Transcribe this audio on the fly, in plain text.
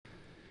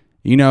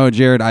You know,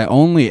 Jared, I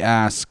only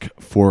ask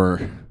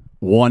for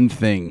one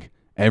thing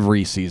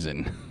every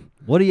season.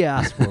 What do you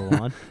ask for,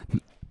 Juan?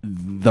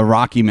 The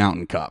Rocky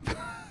Mountain Cup.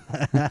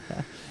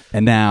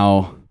 And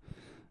now,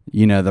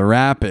 the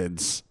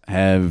Rapids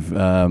have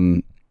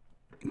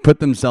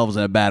put themselves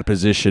in a bad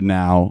position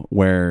now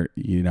where,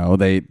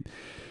 they...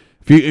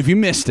 If you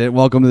missed it,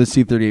 welcome to the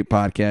C38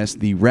 podcast.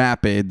 The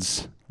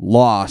Rapids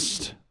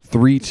lost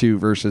 3-2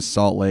 versus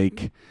Salt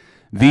Lake.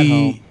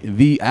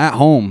 At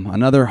home,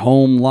 another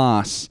home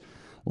loss.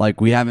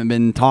 Like we haven't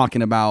been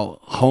talking about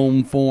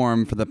home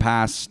form for the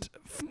past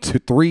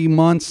 3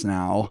 months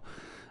now.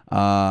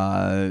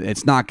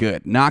 It's not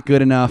good. Not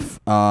good enough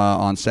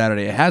on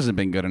Saturday. It hasn't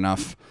been good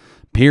enough,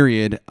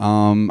 period.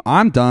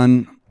 I'm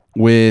done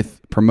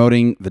with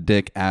promoting the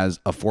Dick as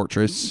a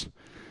fortress.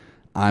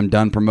 I'm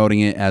done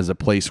promoting it as a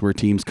place where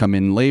teams come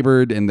in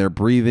labored and they're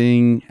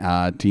breathing.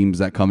 Teams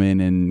that come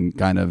in and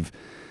kind of,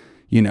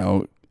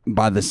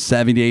 by the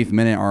 78th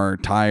minute are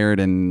tired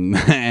and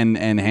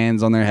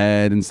hands on their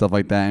head and stuff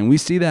like that. And we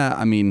see that.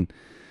 I mean,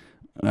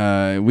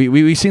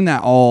 we've seen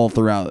that all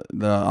throughout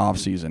the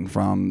offseason,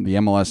 from the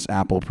MLS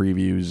Apple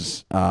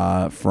previews,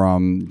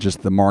 from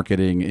just the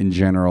marketing in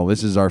general.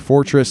 This is our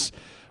fortress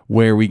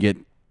where we get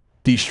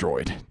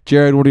destroyed.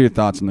 Jared, what are your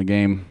thoughts on the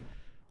game?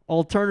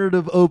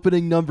 Alternative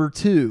opening number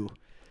 2.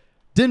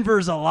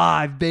 Denver's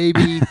alive,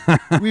 baby.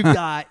 We've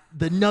got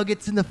the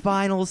Nuggets in the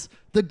finals.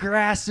 The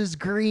grass is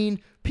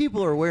green.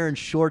 People are wearing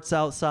shorts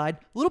outside. A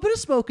little bit of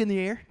smoke in the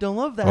air. Don't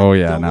love that. Oh,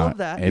 yeah. Don't love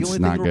that. It's the only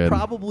not thing good. that'll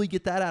probably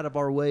get that out of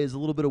our way is a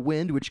little bit of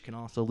wind, which can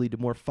also lead to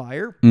more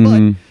fire.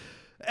 Mm-hmm. But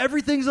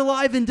everything's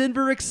alive in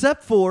Denver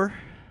except for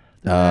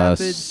the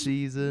Rapids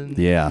season.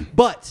 Yeah.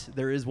 But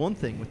there is one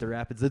thing with the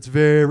Rapids that's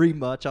very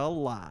much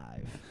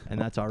alive. And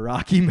that's our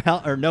our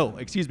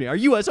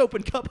U.S.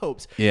 Open Cup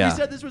hopes. Yeah. We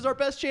said this was our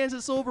best chance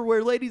at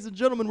silverware, ladies and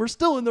gentlemen. We're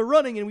still in the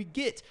running, and we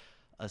get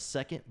a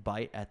second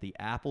bite at the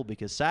apple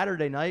because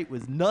Saturday night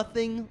was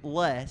nothing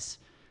less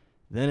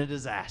than a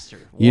disaster.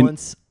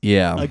 Once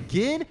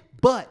again,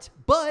 but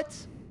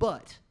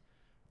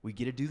we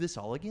get to do this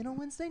all again on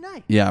Wednesday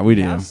night. Yeah, we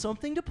do. Have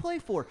something to play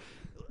for.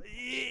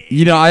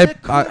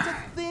 It's a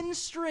thin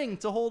string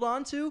to hold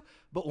on to,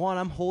 but Juan,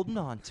 I'm holding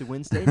on to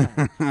Wednesday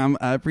night.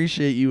 I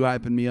appreciate you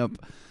hyping me up,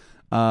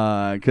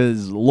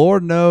 because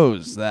Lord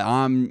knows that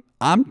I'm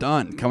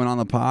done coming on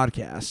the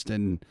podcast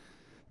and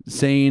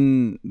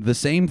saying the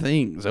same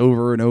things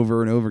over and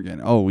over and over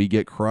again. Oh, we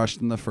get crushed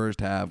in the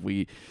first half.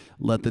 We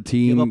let the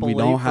team. We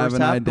don't have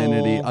an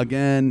identity goal.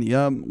 again.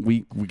 Yep,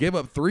 we gave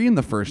up 3 in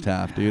the first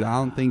half, dude. I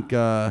don't think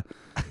that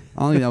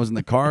was in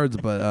the cards,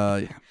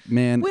 but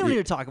man, we don't need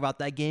to talk about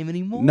that game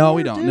anymore. No,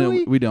 we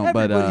don't. We don't.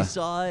 Everybody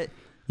saw it.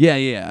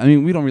 Yeah. I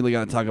mean, we don't really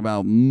got to talk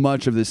about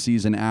much of this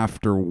season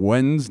after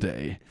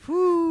Wednesday.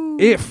 Whew.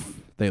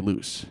 If they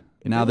lose.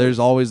 Now, there's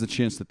always the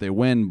chance that they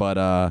win,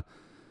 but,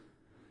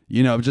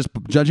 just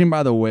judging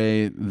by the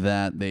way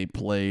that they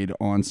played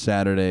on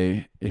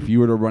Saturday, if you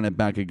were to run it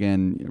back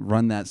again,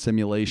 run that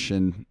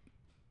simulation,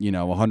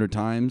 100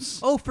 times.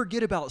 Oh,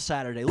 forget about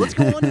Saturday. Let's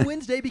go on to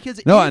Wednesday because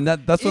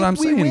that's what I'm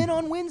saying. If we win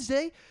on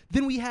Wednesday,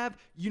 then we have,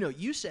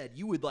 you said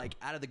you would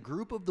out of the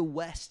group of the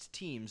West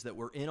teams that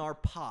were in our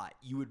pot,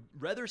 you would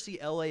rather see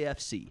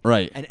LAFC.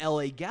 Right. And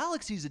LA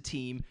Galaxy's a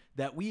team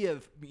that we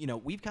have,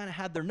 we've kind of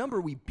had their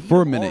number. We beat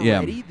for a them minute,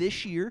 already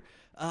this year.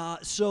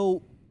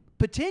 So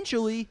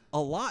potentially a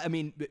lot. I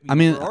mean,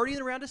 we're already in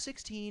the round of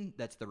 16.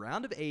 That's the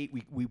round of 8.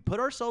 We put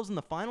ourselves in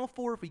the Final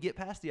Four if we get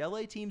past the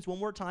LA teams one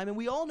more time. And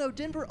we all know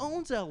Denver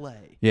owns LA.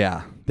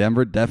 Yeah,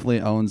 Denver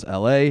definitely owns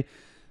LA.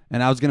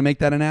 And I was going to make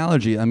that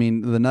analogy. I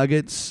mean, the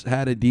Nuggets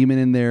had a demon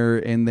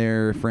in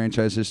their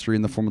franchise history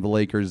in the form of the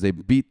Lakers. They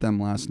beat them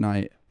last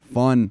night.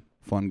 Fun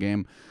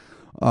game.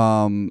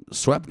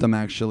 Swept them,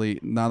 actually.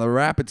 Now, the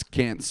Rapids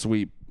can't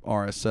sweep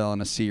RSL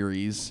in a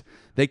series.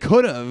 They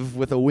could have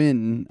with a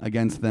win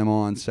against them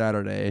on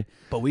Saturday.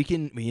 But we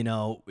can,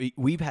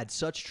 we've had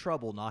such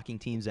trouble knocking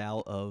teams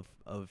out of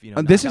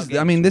this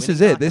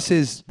is it.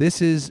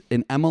 This is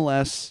an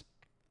MLS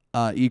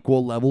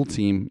equal level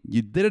team.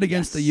 You did it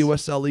against the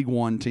USL League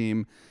One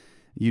team.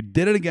 You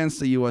did it against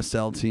the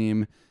USL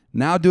team.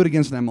 Now do it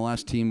against an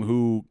MLS team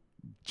who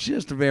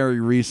just very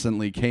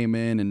recently came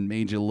in and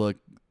made you look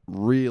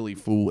really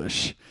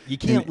foolish. You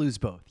can't lose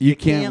both. You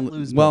can't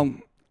lose both. Well,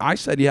 I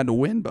said you had to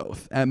win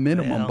both, at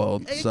minimum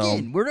both.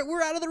 Again,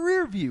 we're out of the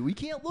rear view. We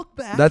can't look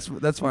back. That's fine.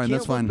 That's fine.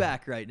 Look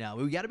back right now.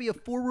 We got to be a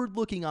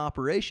forward-looking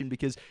operation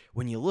because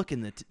when you look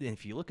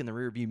if you look in the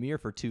rear view mirror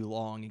for too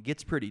long, it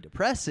gets pretty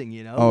depressing.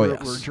 We're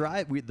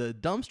the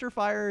dumpster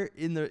fire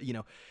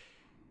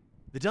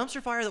the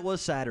dumpster fire that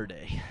was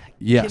Saturday.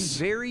 Yes.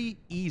 Can very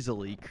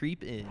easily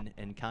creep in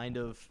and kind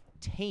of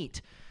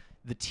taint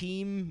the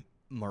team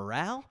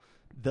morale,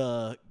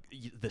 the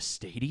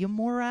stadium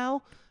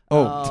morale.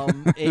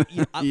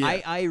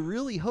 I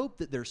really hope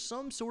that there's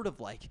some sort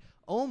of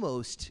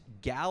almost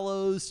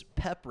gallows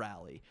pep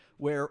rally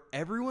where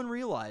everyone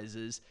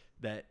realizes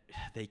that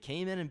they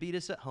came in and beat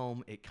us at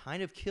home. It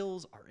kind of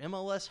kills our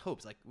MLS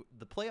hopes.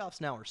 The playoffs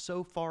now are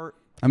so far.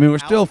 I mean, we're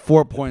still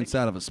 4 points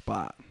out of a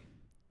spot.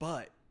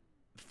 But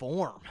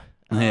form.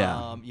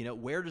 Yeah.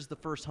 Where does the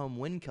first home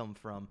win come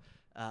from?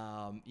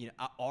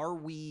 Are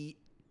we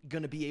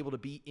going to be able to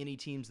beat any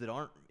teams that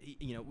aren't,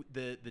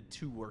 the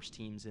two worst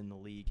teams in the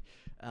league?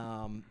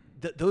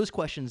 Those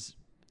questions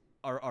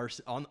are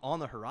on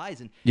the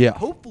horizon. Yeah.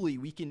 Hopefully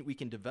we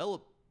can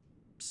develop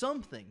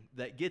something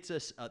that gets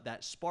us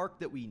that spark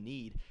that we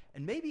need,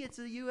 and maybe it's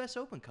a U.S.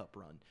 Open Cup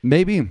run.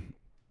 Maybe,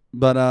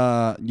 but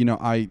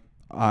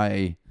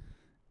I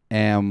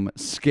am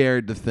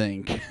scared to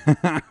think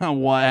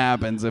what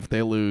happens if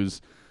they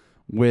lose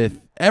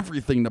with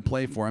everything to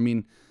play for. I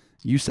mean,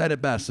 you said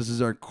it best. This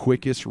is our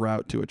quickest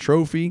route to a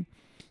trophy.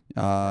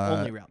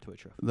 Only route to a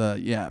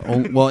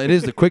trophy. Well, it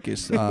is the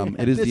quickest.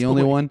 It is the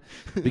only one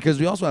point. because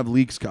we also have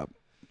Leagues Cup.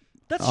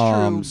 That's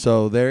true.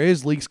 So there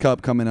is Leagues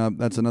Cup coming up.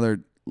 That's another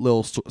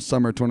little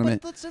summer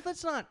tournament.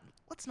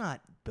 Let's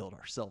not build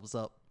ourselves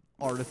up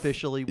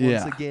artificially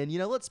once again.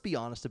 Let's be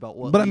honest about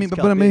what. But Leagues but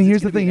Cup I mean, is.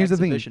 here's It's the thing. gonna be an Here's the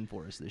thing. exhibition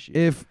for us this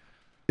year.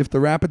 If the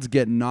Rapids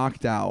get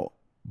knocked out,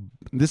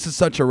 this is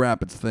such a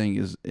Rapids thing.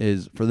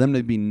 Is for them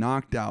to be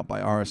knocked out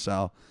by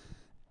RSL,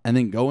 and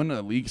then go into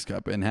the Leagues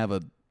Cup and have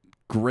a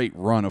great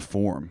run of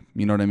form.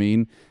 You know what I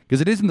mean? Because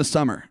it is in the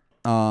summer,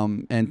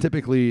 and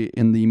typically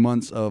in the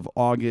months of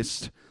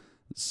August,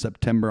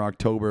 September,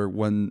 October,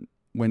 when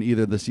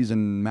either the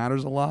season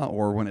matters a lot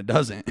or when it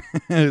doesn't,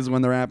 is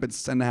when the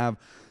Rapids tend to have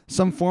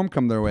some form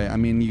come their way. I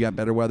mean, you got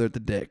better weather at the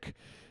Dick.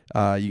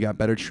 You got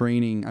better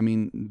training. I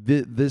mean,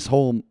 this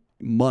whole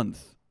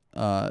month,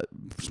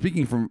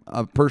 speaking from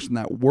a person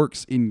that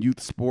works in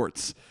youth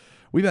sports,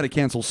 we've had to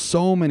cancel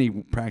so many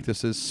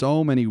practices,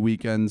 so many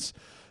weekends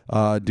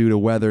due to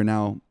weather.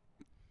 Now,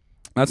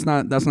 that's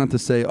not to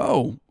say,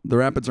 the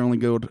Rapids are only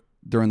good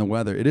during the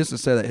weather. It is to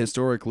say that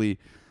historically,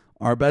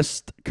 our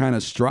best kind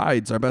of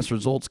strides, our best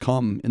results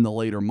come in the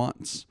later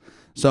months.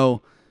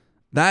 So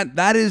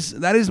that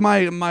is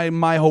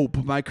my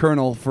hope, my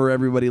kernel for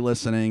everybody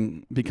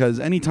listening, because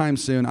anytime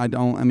soon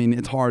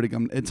it's hard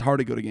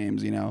to go to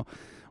games,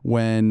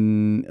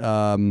 when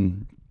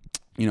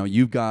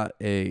you've got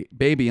a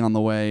baby on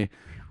the way.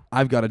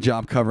 I've got a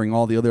job covering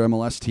all the other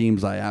MLS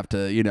teams. I have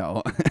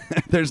to,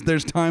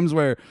 there's times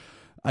where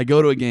I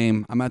go to a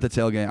game, I'm at the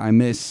tailgate, I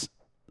miss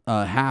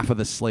half of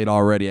the slate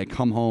already. I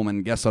come home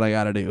and guess what I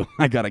got to do?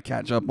 I got to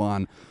catch up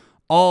on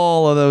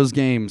all of those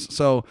games.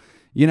 So,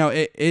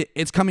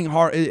 it's coming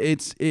hard.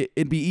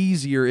 It'd be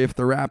easier if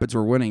the Rapids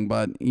were winning,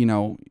 but,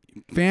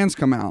 fans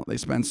come out. They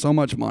spend so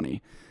much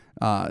money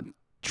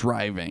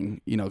driving.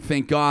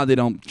 Thank God they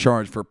don't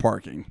charge for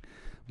parking.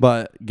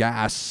 But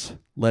gas,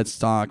 let's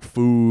talk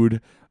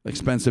food,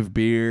 expensive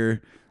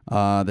beer,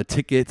 the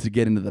ticket to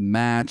get into the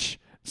match.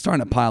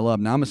 Starting to pile up.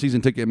 Now I'm a season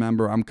ticket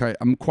member. I'm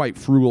quite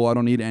frugal. I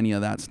don't need any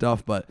of that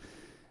stuff. But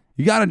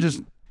you got to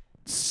just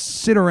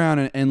sit around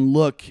and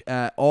look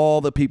at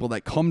all the people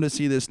that come to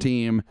see this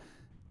team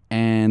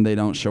and they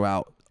don't show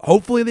out.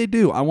 Hopefully they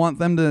do. I want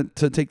them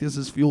to take this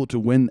as fuel to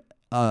win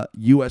a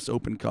U.S.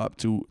 Open Cup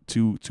to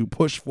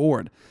push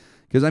forward.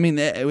 Because I mean,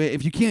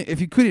 if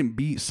you couldn't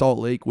beat Salt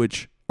Lake,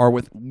 which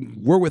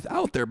we're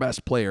without their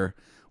best player,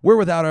 we're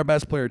without our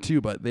best player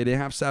too. But they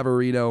didn't have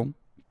Savarino.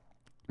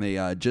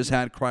 They just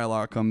had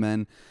Krylar come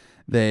in.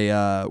 They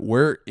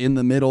were in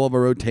the middle of a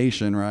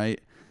rotation,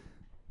 right?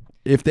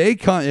 If they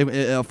come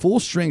a full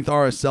strength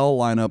RSL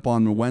lineup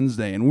on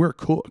Wednesday, and we're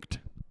cooked.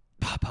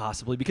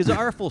 Possibly, because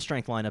our full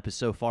strength lineup is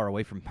so far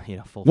away from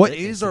full. What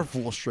fitness. is our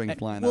full strength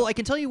lineup? Well, I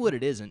can tell you what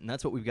it isn't, and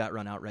that's what we've got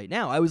run out right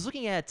now. I was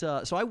looking at,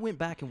 so I went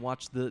back and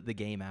watched the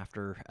game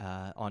after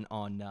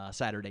on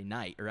Saturday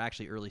night, or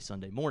actually early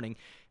Sunday morning.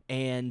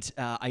 And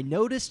I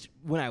noticed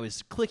when I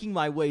was clicking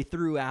my way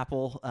through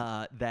Apple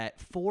that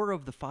 4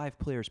 of the 5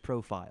 players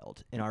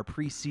profiled in our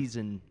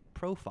preseason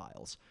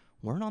profiles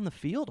weren't on the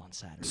field on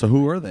Saturday. So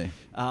who are they?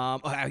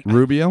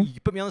 Rubio?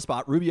 You put me on the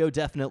spot. Rubio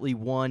definitely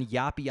one.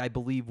 Yapi, I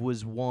believe,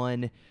 was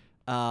one.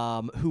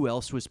 Who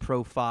else was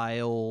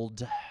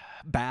profiled?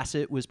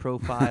 Bassett was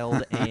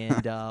profiled,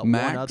 and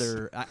one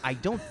other. I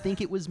don't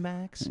think it was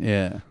Max.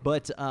 Yeah.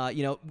 But, a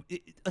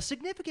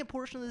significant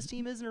portion of this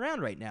team isn't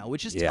around right now,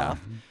 which is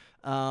tough.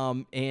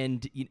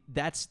 And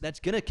that's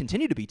going to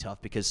continue to be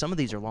tough because some of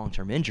these are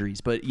long-term injuries.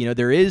 But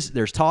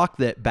there's talk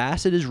that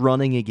Bassett is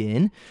running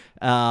again.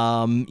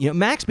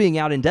 Max being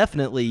out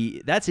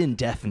indefinitely, that's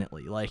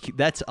indefinitely. Like,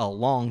 that's a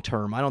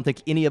long-term. I don't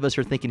think any of us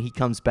are thinking he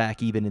comes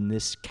back even in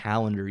this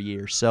calendar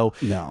year. So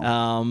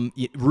no.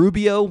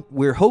 Rubio,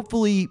 we're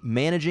hopefully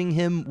managing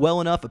him well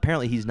enough.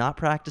 Apparently, he's not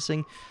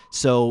practicing,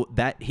 so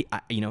that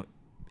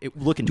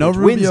looking towards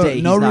Wednesday,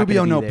 he's not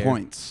Rubio, gonna no be there.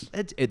 Points.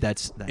 That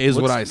is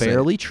what I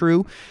fairly say.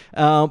 True,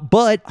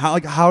 but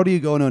how do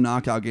you go into a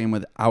knockout game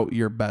without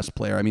your best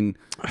player? I mean,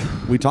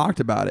 we talked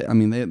about it. I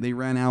mean, they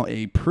ran out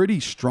a pretty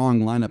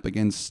strong lineup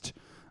against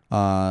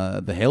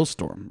the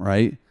Hailstorm,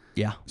 right?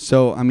 Yeah.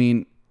 So I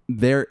mean,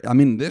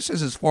 this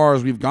is as far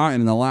as we've gotten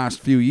in the last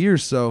few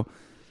years. So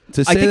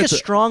I think a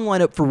strong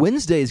lineup for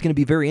Wednesday is going to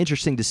be very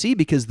interesting to see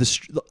because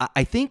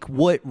I think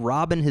what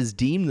Robin has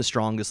deemed the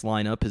strongest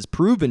lineup has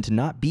proven to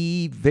not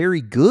be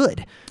very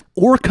good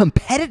or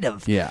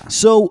competitive. Yeah.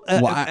 So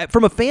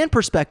from a fan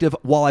perspective,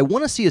 while I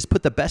want to see us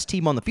put the best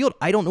team on the field,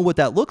 I don't know what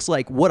that looks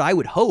like. What I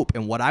would hope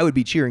and what I would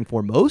be cheering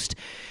for most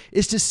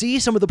is to see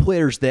some of the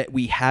players that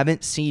we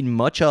haven't seen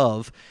much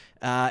of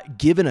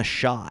given a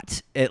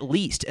shot, at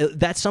least.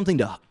 That's something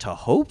to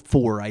hope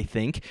for, I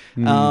think.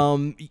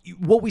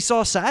 What we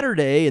saw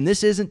Saturday, and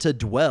this isn't to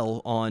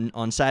dwell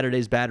on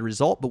Saturday's bad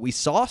result, but we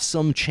saw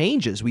some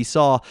changes. We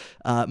saw,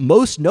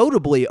 most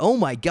notably, oh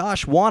my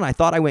gosh, Juan, I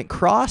thought I went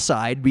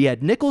cross-eyed. We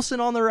had Nicholson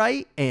on the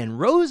right and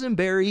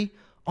Rosenberry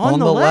on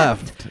the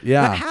left.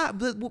 Yeah.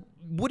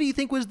 What do you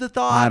think was the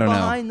thought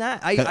behind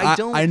that?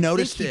 I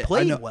noticed think he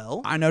played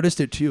well. I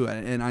noticed it too,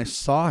 and I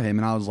saw him,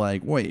 and I was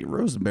like, wait,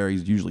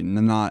 Rosenberry's usually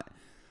not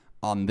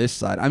on this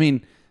side. I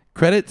mean,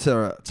 credit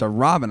to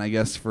Robin, I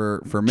guess,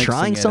 for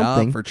mixing it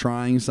up, for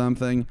trying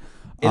something.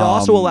 It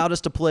also allowed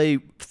us to play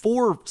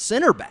 4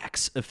 center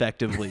backs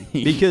effectively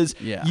because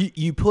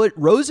you put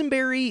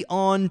Rosenberry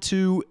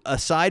onto a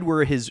side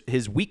where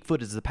his weak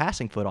foot is the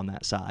passing foot on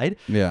that side.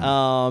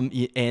 Yeah.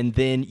 And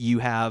then you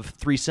have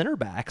 3 center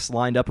backs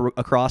lined up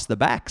across the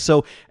back.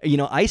 So,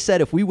 I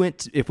said if we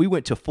went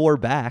to 4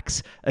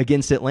 backs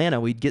against Atlanta,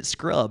 we'd get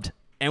scrubbed.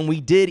 And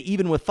we did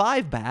even with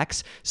 5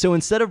 backs. So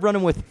instead of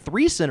running with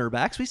 3 center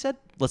backs, we said,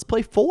 let's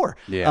play 4.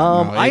 Yeah,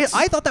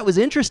 I thought that was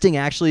interesting,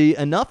 actually,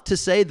 enough to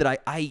say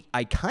that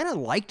I kind of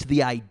liked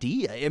the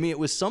idea. I mean, it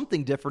was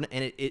something different,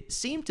 and it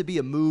seemed to be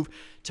a move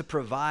to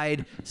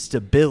provide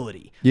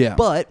stability. Yeah.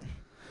 But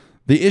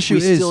the issue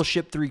we is still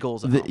shipped 3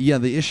 goals at home.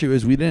 The issue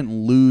is we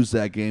didn't lose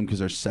that game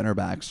because our center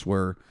backs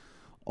were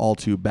all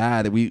too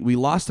bad. We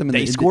lost them.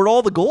 They scored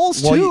all the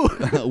goals too.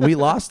 We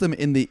lost them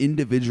in the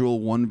individual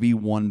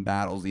 1v1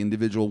 battles, the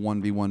individual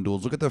 1v1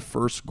 duels. Look at the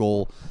first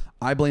goal.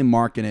 I blame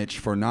Markinich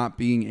for not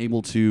being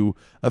able to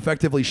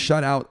effectively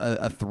shut out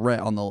a threat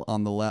on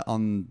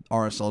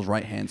RSL's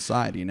right hand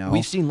side.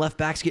 We've seen left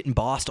backs getting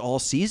bossed all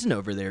season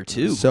over there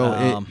too.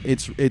 So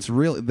it's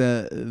really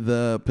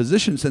the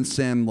position since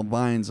Sam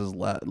Levines has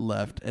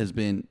left has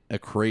been a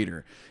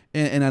crater.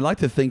 And I'd like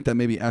to think that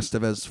maybe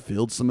Estevez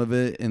filled some of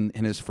it in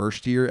his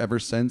first year. Ever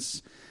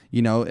since,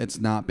 it's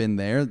not been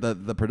there.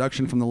 The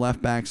production from the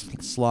left back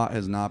slot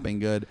has not been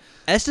good.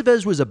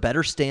 Estevez was a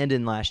better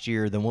stand-in last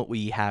year than what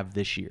we have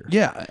this year.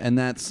 Yeah, and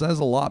that says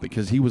a lot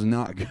because he was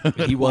not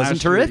good. He wasn't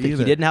terrific. He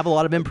didn't have a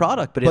lot of end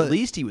product, but at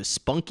least he was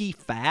spunky,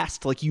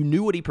 fast. Like you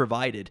knew what he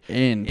provided,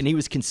 and he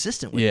was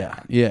consistent with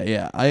that.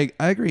 Yeah. I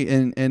agree,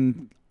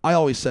 and I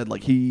always said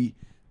like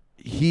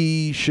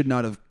he should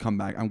not have come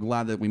back. I'm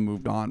glad that we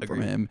moved on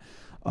from him.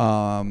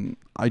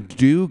 I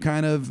do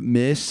kind of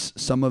miss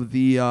some of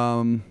the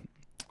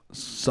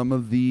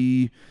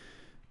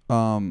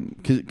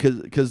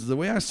because the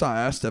way I saw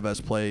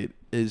Estevez play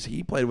is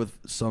he played with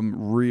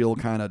some real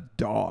kind of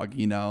dog.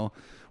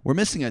 We're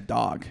missing a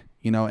dog.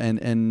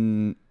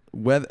 And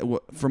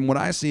from what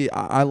I see,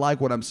 I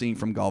like what I'm seeing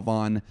from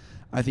Galvan.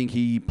 I think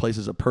he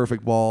places a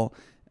perfect ball.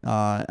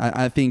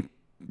 I think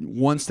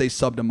once they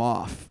subbed him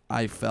off,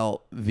 I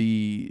felt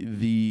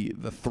the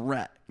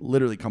threat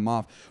literally come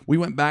off. We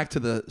went back to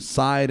the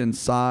side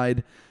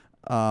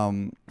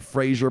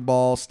Fraser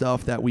ball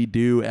stuff that we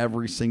do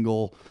every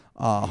single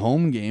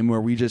home game, where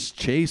we just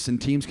chase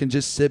and teams can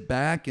just sit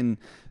back and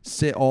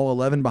sit all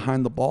 11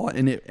 behind the ball,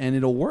 and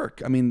it'll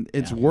work. I mean,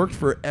 it's worked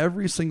for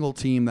every single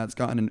team that's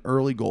gotten an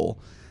early goal.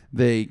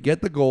 They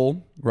get the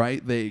goal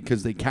right,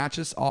 because they catch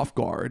us off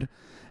guard,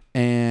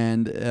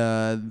 and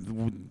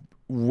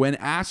when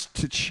asked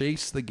to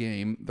chase the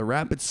game, the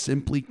Rapids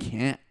simply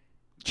can't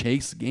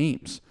chase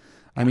games.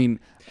 I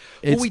mean,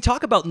 we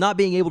talk about not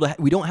being able to.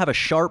 We don't have a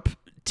sharp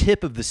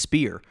tip of the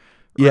spear,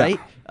 right?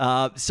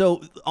 Yeah.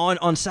 So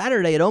on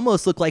Saturday, it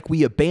almost looked like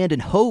we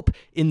abandoned hope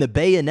in the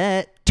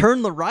bayonet,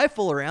 turned the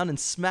rifle around, and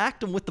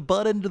smacked them with the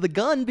butt end of the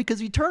gun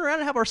because you turn around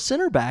and have our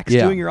center backs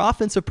doing your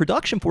offensive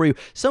production for you.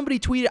 Somebody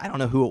tweeted, I don't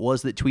know who it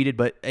was that tweeted,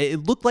 but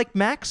it looked like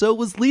Maxo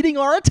was leading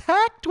our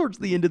attack towards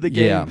the end of the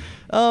game.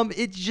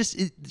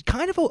 It's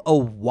kind of a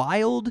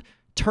wild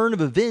turn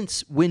of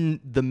events when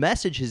the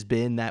message has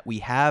been that we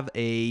have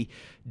a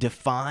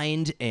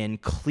defined and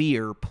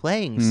clear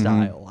playing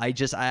style.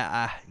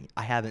 I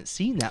haven't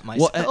seen that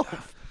myself.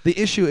 Well, the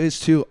issue is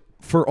too,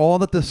 for all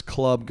that this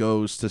club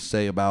goes to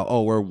say about,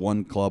 we're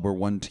one club or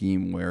one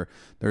team where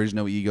there is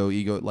no ego,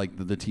 like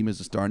the team is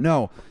the star.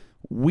 No,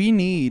 we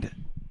need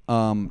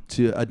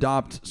to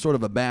adopt sort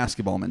of a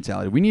basketball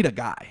mentality. We need a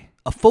guy.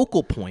 A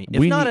focal point,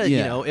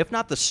 if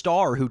not the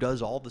star who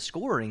does all the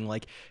scoring.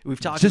 Like we've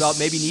talked about,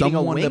 maybe needing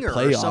a winger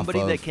or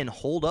somebody that can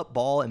hold up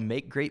ball and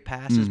make great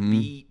passes.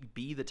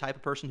 Be the type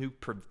of person who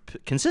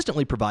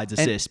consistently provides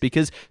assists.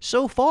 Because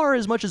so far,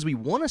 as much as we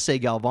want to say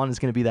Galvan is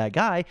going to be that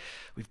guy,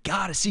 we've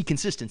got to see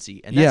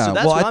consistency, and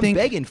that's what I'm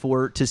begging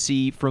for to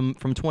see from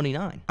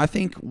 29. I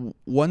think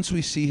once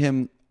we see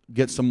him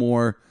get some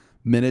more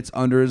minutes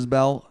under his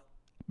belt.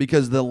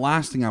 Because the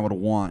last thing I would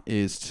want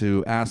is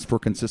to ask for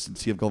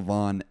consistency of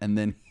Galvan, and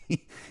then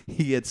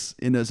he gets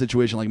in a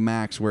situation like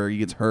Max where he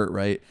gets hurt,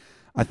 right?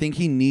 I think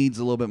he needs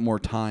a little bit more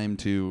time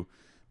to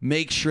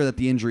make sure that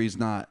the injury is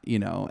not,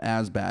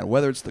 as bad.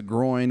 Whether it's the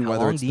groin,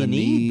 whether it's the knee. How long do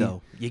you need,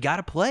 though? You got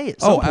to play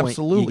at some point.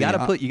 Absolutely. You got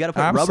to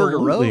put rubber to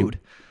road.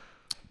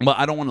 But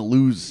I don't want to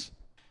lose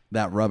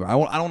that rubber. I don't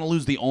want to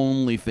lose the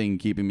only thing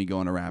keeping me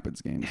going to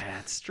Rapids games.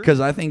 That's true. Because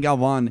I think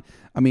Galvan,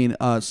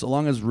 so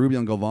long as Rubio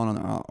and Galvan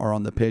are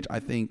on the pitch, I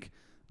think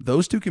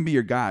those two can be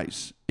your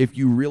guys if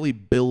you really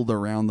build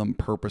around them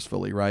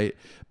purposefully, right?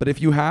 But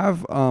if you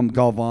have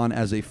Galvan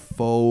as a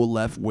faux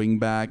left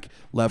wing-back,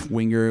 left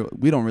winger,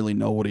 we don't really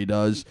know what he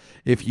does.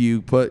 If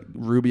you put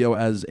Rubio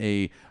as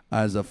a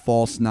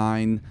false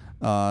 9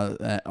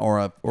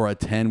 or a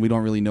 10, we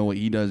don't really know what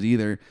he does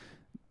either.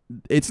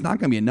 It's not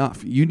going to be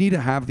enough. You need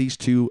to have these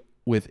two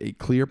with a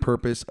clear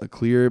purpose, a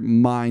clear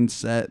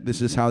mindset.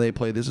 This is how they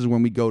play. This is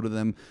when we go to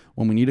them.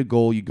 When we need a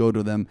goal, you go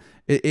to them.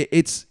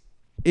 It's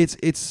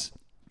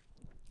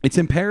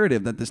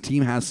imperative that this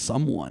team has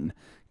someone,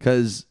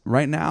 because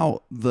right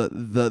now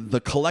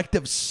the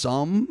collective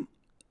sum,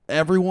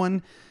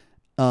 everyone,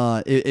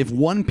 if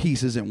one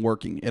piece isn't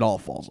working, it all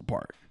falls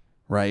apart,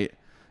 right?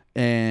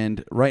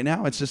 And right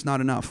now it's just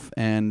not enough.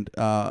 And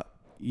I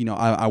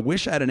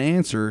wish I had an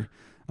answer.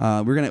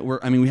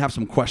 We have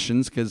some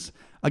questions because,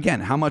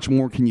 again, how much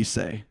more can you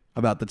say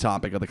about the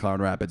topic of the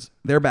Colorado Rapids?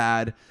 They're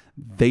bad.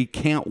 They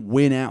can't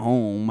win at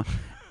home.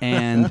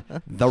 And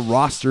the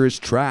roster is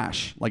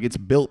trash. Like, it's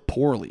built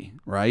poorly,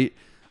 right?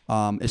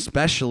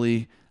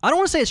 Especially, I don't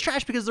want to say it's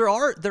trash because there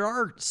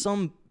are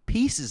some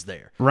pieces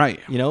there,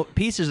 right?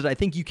 Pieces that I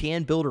think you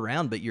can build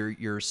around, but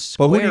you're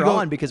square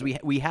on because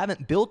we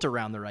haven't built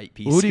around the right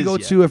pieces. Who do you go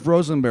to if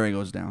Rosenberry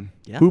goes down?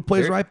 Yeah, who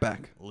plays right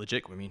back?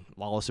 Legit.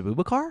 Wallace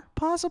Abubakar,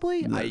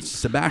 possibly.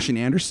 Sebastian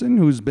Anderson,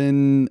 who's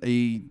been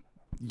a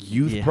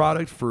youth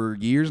product for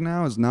years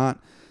now, is not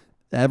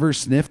ever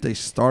sniffed a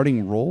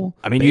starting role.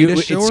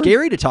 It's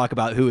scary to talk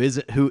about who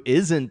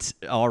isn't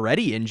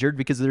already injured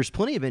because there's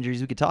plenty of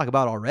injuries we could talk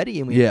about already,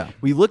 and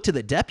we look to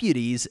the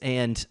deputies,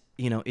 and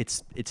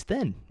it's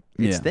thin.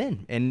 It's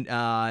thin, and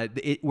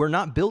we're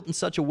not built in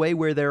such a way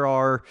where there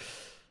are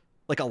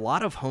like a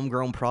lot of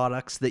homegrown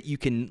products that you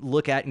can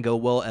look at and go,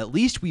 well, at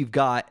least we've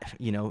got,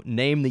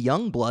 name the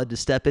young blood to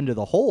step into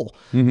the hole.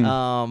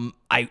 Mm-hmm.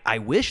 I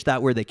wish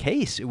that were the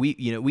case.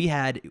 We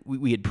had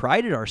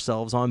prided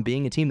ourselves on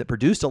being a team that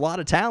produced a lot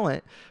of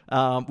talent.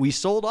 We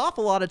sold off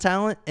a lot of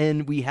talent,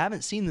 and we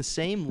haven't seen the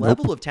same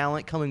level of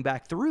talent coming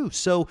back through.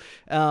 So,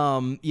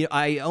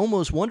 I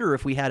almost wonder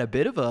if we had a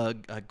bit of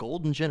a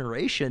golden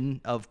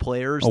generation of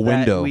players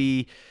that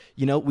we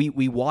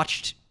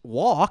watched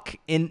walk,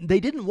 and they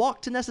didn't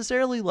walk to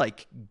necessarily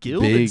like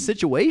gilded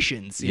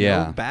situations. You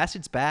know,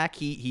 Bassett's back.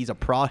 He's a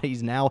pro.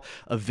 He's now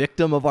a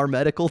victim of our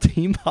medical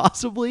team,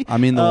 possibly. The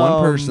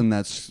one person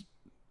that's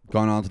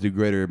gone on to do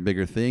greater,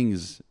 bigger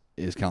things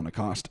is Kellen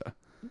Acosta.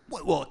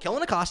 Well,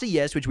 Kellen Acosta,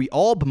 yes, which we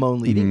all bemoan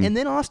leaving, and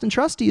then Austin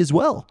Trusty as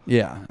well.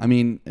 Yeah,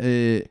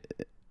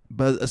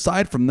 but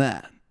aside from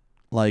that,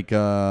 like,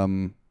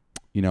 where's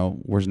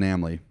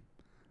Namley,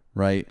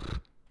 right?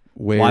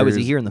 Why was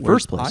he here in the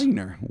first place?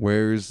 Eigner?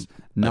 Where's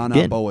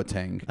Nana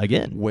Boateng?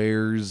 Again.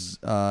 Where's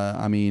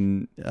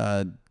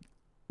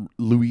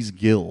Luis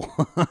Gill?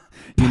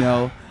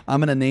 I'm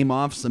gonna name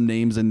off some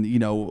names, and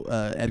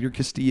Edgar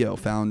Castillo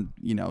found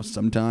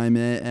sometime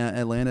in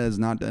Atlanta has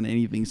not done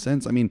anything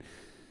since. Dylan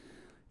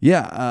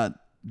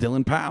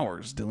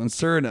Powers, Dylan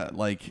Serna,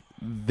 like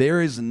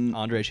there is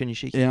Andre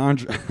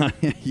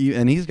Shinyashiki.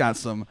 And he's got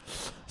some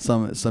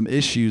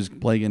issues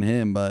plaguing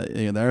him, but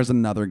there's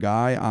another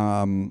guy.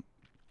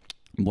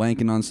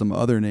 Blanking on some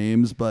other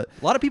names, but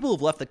a lot of people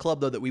have left the club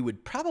though that we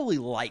would probably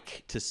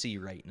like to see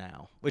right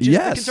now, which is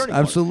the concerning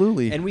part.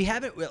 Absolutely. And we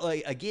haven't,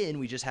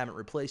 we just haven't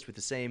replaced with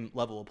the same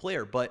level of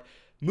player. But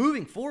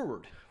moving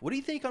forward, what do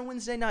you think on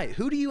Wednesday night?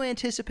 Who do you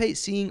anticipate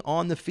seeing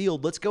on the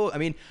field? Let's go.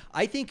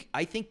 I think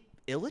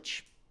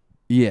Illich.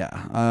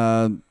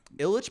 Yeah.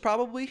 Illich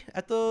probably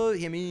at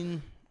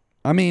the.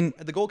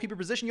 At the goalkeeper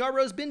position,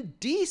 Yarrow's been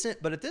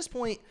decent, but at this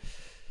point.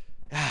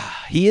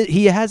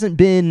 He hasn't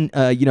been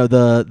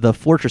the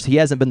fortress. He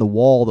hasn't been the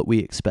wall that we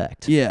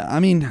expect. Yeah,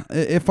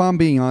 if I'm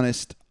being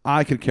honest,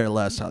 I could care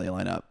less how they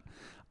line up.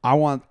 I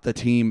want the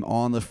team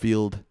on the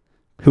field,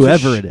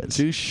 whoever it is,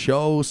 to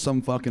show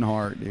some fucking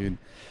heart, dude.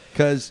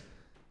 Because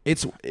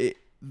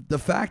the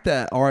fact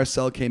that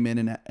RSL came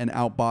in and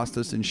outbossed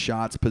us in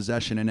shots,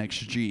 possession, and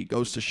XG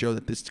goes to show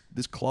that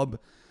this club,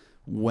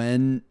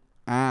 when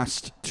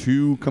asked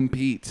to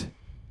compete,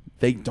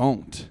 they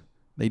don't.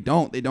 They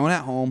don't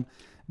at home.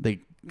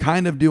 They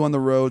kind of do on the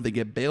road. They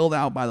get bailed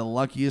out by the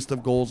luckiest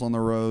of goals on the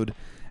road,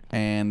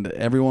 and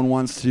everyone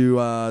wants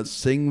to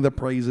sing the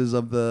praises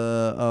of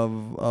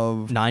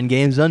 9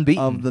 games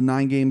unbeaten. Of the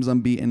 9 games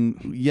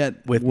unbeaten,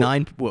 yet with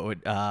 11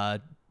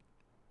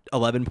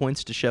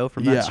 points to show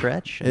from that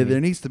stretch.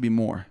 There needs to be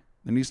more.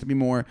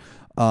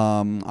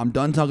 I'm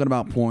done talking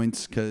about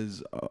points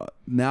because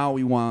now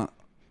we want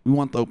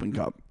the Open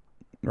Cup,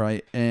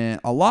 right?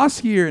 And a loss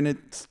here, and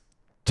it's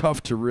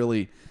tough to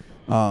really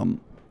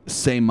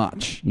say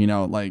much.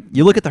 Like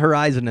you look at the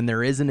horizon and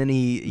there isn't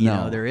any,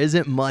 No. there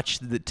isn't much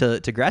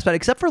to grasp at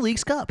except for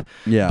Leagues Cup.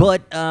 Yeah.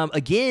 But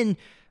again,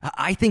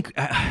 I think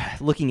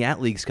looking at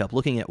Leagues Cup,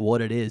 looking at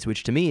what it is,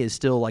 which to me is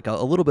still like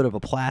a little bit of a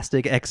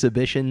plastic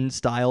exhibition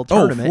style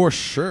tournament. Oh, for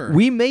sure.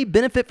 We may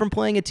benefit from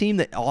playing a team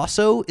that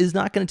also is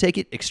not going to take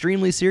it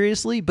extremely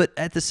seriously, but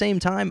at the same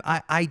time,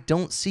 I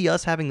don't see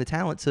us having the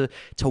talent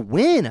to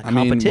win a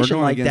competition we're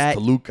going like against that.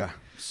 Toluca,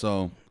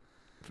 so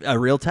A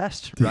real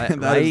test, right?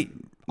 right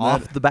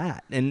off the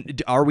bat.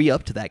 And are we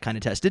up to that kind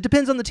of test? It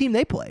depends on the team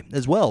they play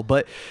as well.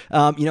 But,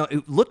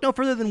 look no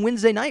further than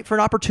Wednesday night for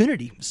an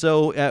opportunity.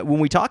 So when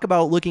we talk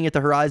about looking at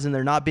the horizon,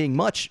 there not being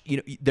much,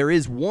 there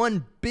is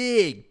one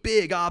big,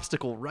 big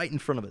obstacle right in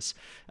front of us.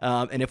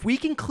 And if we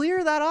can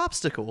clear that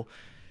obstacle,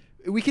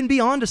 we can be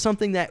on to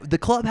something that the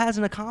club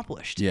hasn't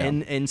accomplished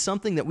and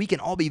something that we can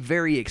all be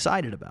very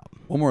excited about.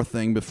 One more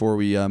thing before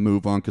we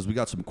move on, because we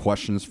got some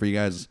questions for you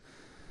guys.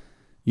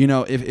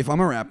 If I'm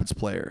a Rapids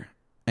player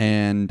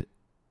and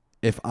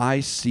if I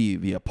see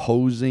the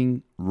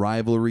opposing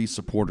rivalry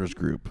supporters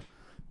group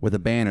with a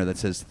banner that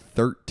says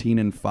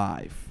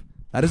 13-5,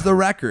 that is the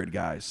record,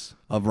 guys,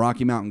 of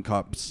Rocky Mountain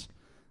Cups.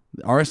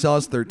 RSL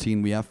is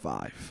 13. We have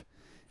 5.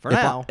 For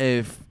now.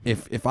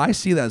 If I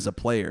see that as a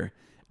player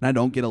and I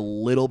don't get a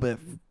little bit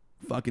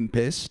fucking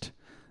pissed,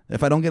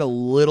 if I don't get a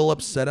little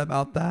upset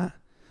about that,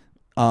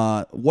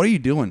 what are you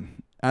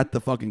doing at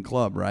the fucking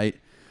club, right?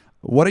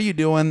 What are you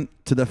doing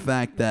to the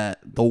fact that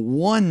the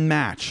one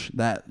match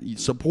that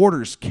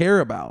supporters care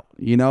about,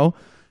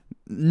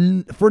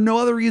 for no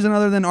other reason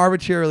other than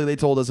arbitrarily they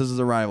told us this is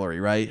a rivalry,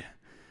 right?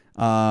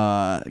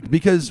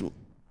 Because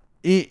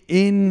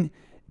in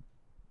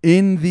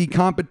the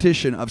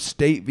competition of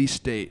state v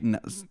state, and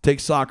take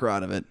soccer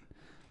out of it,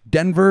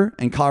 Denver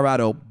and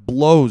Colorado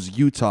blows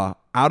Utah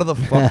out of the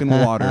fucking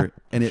water,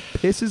 and it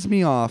pisses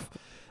me off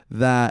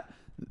that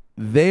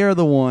they are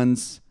the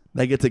ones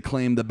that get to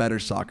claim the better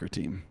soccer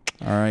team.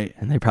 All right.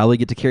 And they probably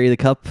get to carry the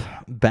cup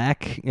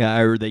back,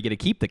 or they get to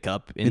keep the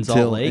cup in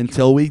Salt Lake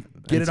until we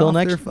get it off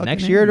next their fucking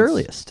next year at hands.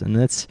 earliest. And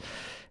it's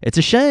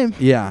a shame.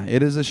 Yeah,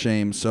 it is a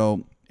shame.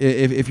 So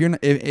if you're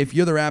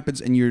the Rapids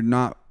and you're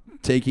not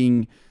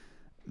taking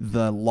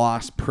the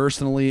loss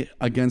personally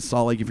against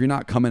Salt Lake, if you're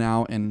not coming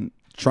out and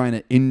trying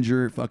to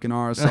injure fucking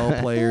RSL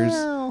players,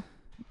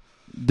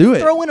 do it.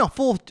 Throw in a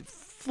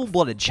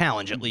full-blooded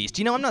challenge at least.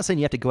 I'm not saying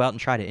you have to go out and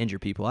try to injure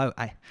people.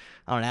 I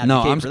don't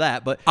advocate for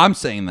that, but I'm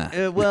saying that.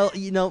 To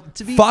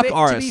be Fuck RSL,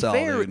 RSL, to be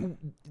fair, dude.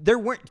 there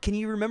weren't. Can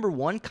you remember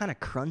one kind of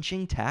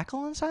crunching tackle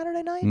on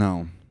Saturday night?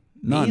 No,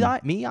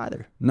 none. Me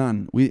either.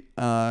 None. We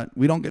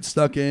don't get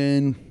stuck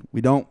in. We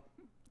don't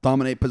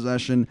dominate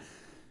possession.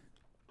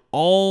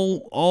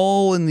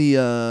 All in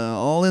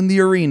the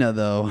arena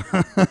though.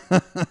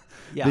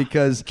 Yeah,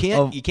 because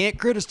you can't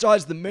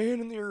criticize the man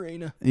in the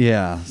arena.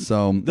 Yeah.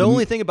 So the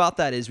only thing about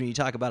that is when you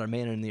talk about a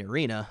man in the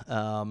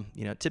arena,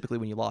 typically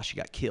when you lost, you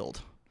got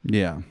killed.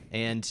 Yeah.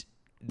 And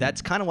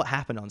that's kind of what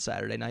happened on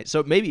Saturday night.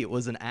 So maybe it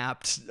was an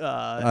apt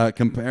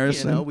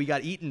comparison. We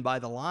got eaten by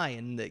the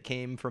lion that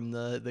came from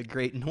the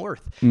Great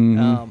North.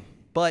 Mm-hmm.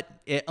 But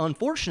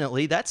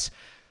unfortunately, that's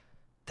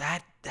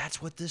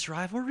what this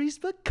rivalry's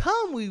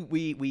become. We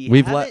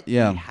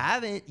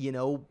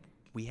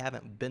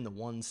haven't been the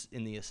ones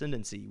in the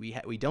ascendancy.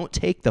 We don't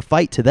take the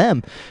fight to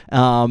them.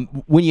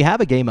 When you have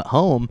a game at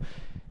home,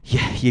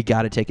 you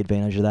got to take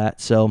advantage of that.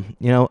 So,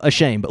 a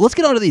shame. But let's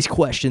get on to these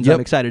questions. Yep. I'm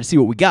excited to see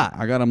what we got.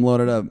 I got them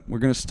loaded up. We're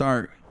going to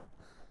start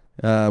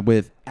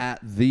with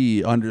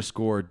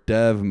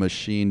 @the_dev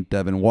machine,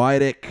 Devin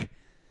Wydick.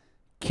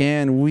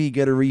 Can we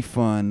get a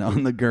refund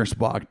on the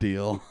Gersbach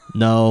deal?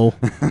 No.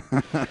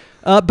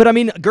 But I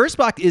mean,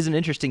 Gersbach is an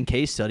interesting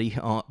case study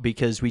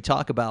because we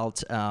talk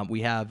about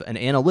we have an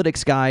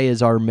analytics guy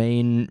as our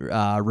main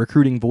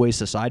recruiting voice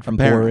aside from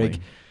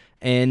Porig.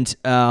 And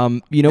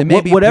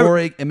whatever.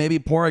 It may be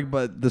Porig,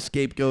 but the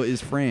scapegoat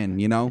is Fran.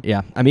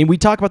 Yeah, I mean, we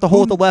talk about the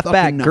hole at the left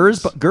back.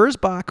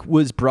 Gersbach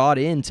was brought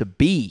in to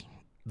be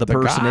the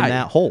person in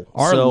that hole.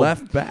 Our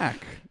left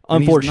back.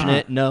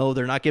 Unfortunate. No,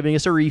 they're not giving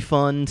us a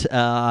refund.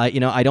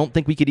 I don't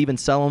think we could even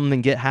sell them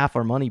and get half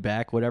our money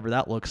back, whatever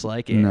that looks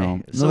like.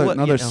 No,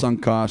 another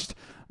sunk cost.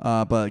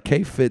 But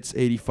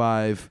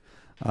KFitz85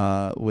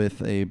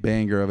 with a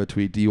banger of a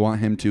tweet. Do you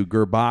want him to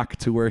Gerbach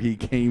to where he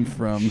came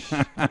from?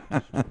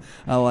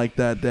 I like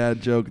that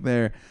dad joke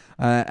there.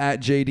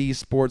 @JD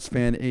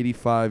Sportsfan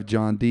 85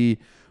 John D.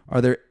 Are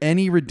there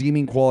any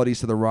redeeming qualities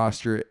to the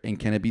roster, and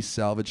can it be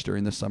salvaged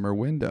during the summer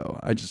window?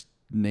 I just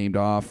named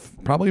off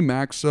probably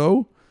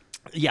Maxo.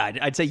 Yeah,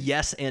 I'd say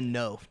yes and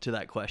no to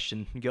that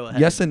question. Go ahead.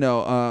 Yes and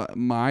no.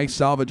 My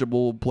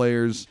salvageable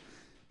players.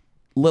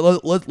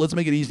 Let's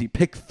make it easy.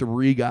 Pick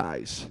 3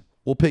 guys.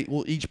 We'll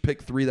each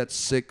pick 3. That's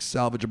 6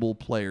 salvageable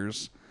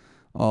players.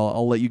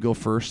 I'll let you go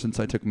first since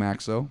I took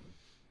Maxo.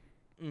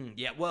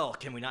 Yeah. Well,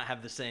 can we not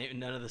have the same?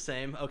 None of the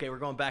same. Okay, we're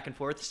going back and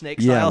forth,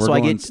 snake style. So I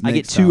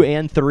get 2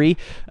 and 3.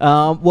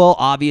 Well,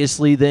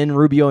 obviously then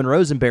Rubio and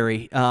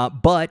Rosenberry.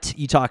 But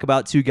you talk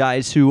about 2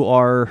 guys who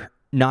are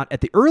not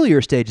at the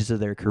earlier stages of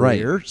their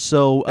career. Right.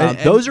 So And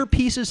those are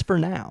pieces for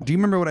now. Do you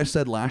remember what I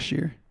said last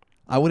year?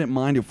 I wouldn't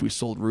mind if we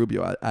sold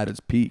Rubio at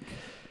its peak.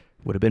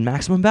 Would have been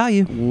maximum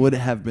value. Would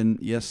have been,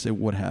 yes, it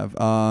would have.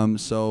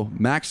 So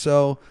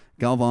Maxo,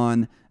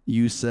 Galvan,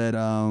 you said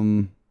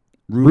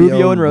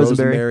Rubio and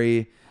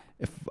Rosenberry.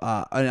 If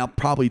and I'll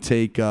probably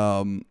take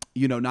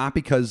not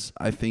because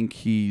I think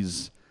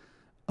he's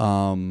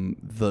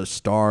the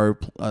star,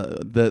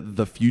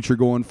 the future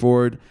going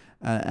forward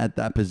at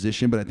that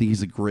position, but I think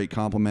he's a great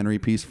complementary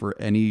piece for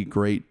any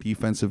great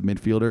defensive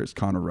midfielder. It's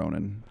Connor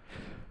Ronan.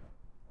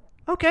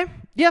 Okay.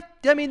 Yeah.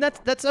 I mean,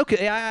 that's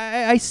okay.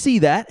 I see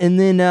that. And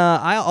then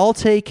I'll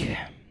take,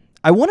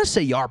 I want to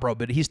say Yarbrough,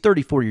 but he's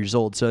 34 years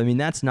old. So, I mean,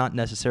 that's not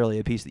necessarily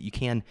a piece that you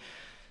can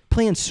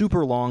plan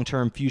super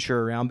long-term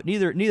future around, but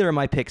neither of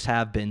my picks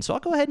have been. So I'll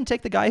go ahead and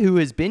take the guy who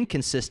has been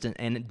consistent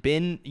and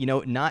been,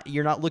 you're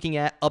not looking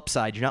at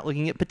upside. You're not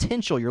looking at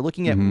potential. You're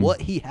looking at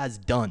what he has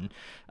done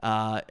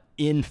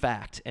in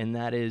fact. And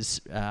that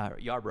is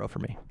Yarbrough for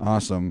me.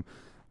 Awesome.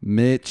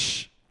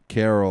 Mitch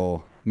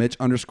Carroll. Mitch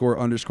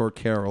 __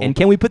 Carroll. And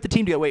can we put the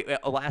team together? Wait,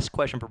 a last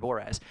question for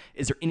Boraz.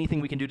 Is there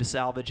anything we can do to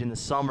salvage in the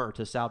summer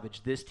to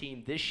salvage this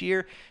team this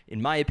year?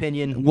 In my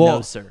opinion,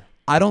 no, sir.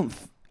 I don't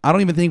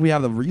even think we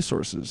have the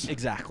resources.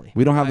 Exactly.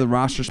 We don't have the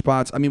roster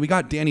spots. I mean, we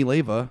got Danny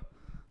Leyva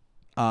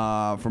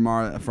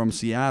from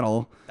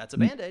Seattle. That's a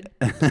Band-Aid.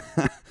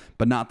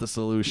 But not the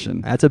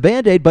solution. That's a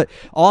Band-Aid. But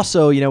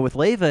also, with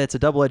Leyva, it's a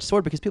double-edged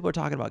sword because people are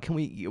talking about,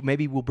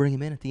 maybe we'll bring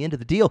him in at the end of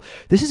the deal.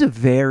 This is a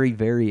very,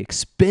 very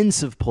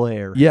expensive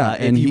player. Yeah,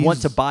 and if you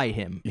want to buy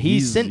him.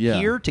 He's sent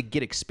here to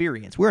get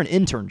experience. We're an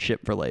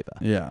internship for Leyva.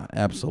 Yeah,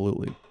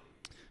 absolutely.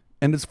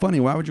 And it's funny.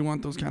 Why would you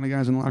want those kind of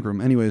guys in the locker room?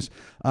 Anyways,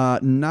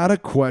 not a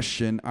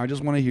question. I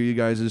just want to hear you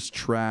guys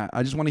trash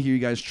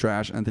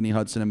Anthony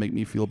Hudson and make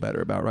me feel better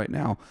about right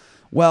now.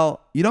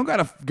 Well, you don't got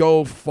to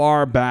go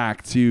far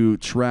back to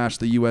trash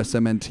the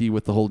USMNT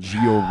with the whole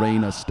Gio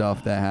Reyna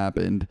stuff that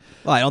happened.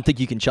 Well, I don't think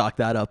you can chalk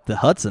that up to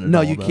Hudson. No,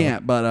 you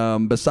can't. But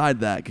beside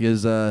that,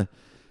 because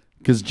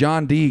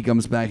John D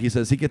comes back, he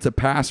says he gets a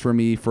pass for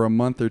me for a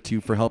month or two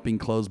for helping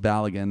close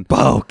Balogun.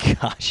 Oh,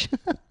 gosh.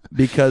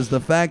 Because the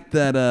fact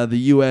that the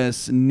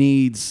U.S.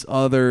 needs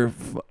other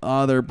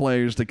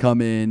players to come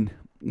in,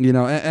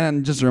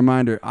 and just a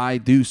reminder, I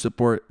do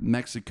support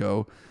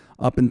Mexico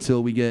up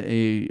until we get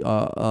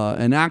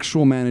an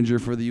actual manager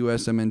for the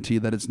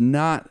USMNT that is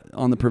not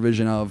on the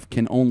provision of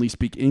can only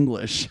speak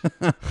English.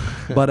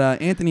 But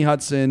Anthony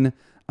Hudson,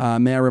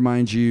 may I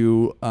remind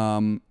you,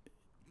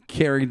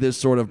 carried this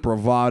sort of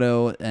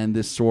bravado and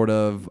this sort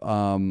of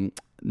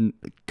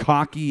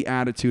cocky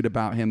attitude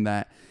about him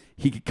that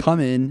he could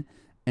come in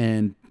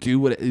and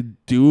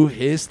do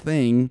his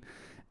thing,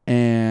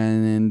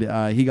 and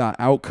he got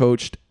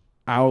outcoached,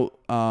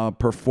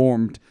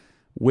 outperformed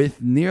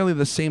with nearly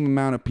the same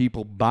amount of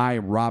people by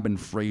Robin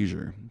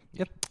Fraser.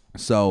 Yep.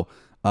 So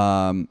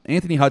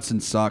Anthony Hudson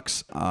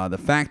sucks. The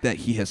fact that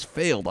he has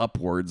failed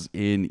upwards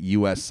in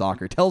U.S.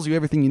 soccer tells you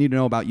everything you need to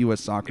know about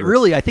U.S. soccer.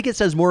 Really, I think it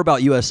says more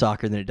about U.S.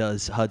 soccer than it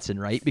does Hudson,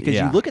 right? Because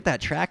Yeah. you look at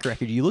that track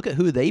record, you look at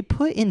who they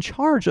put in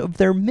charge of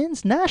their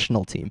men's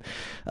national team.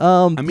 They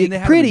had him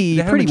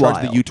in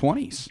charge of the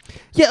U20s.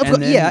 Yeah, of And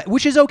course, then-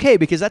 which is okay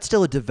because that's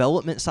still a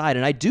development side,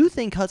 and I do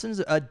think Hudson's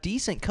a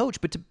decent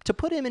coach. But to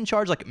put him in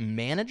charge, like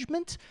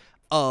management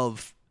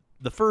of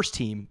the first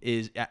team,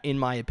 is, in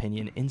my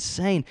opinion,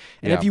 insane.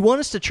 And if you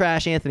want us to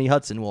trash Anthony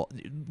Hudson, well,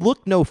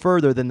 look no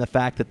further than the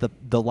fact that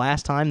the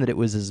last time that it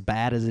was as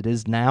bad as it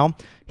is now,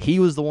 he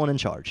was the one in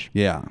charge.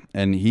 Yeah,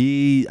 and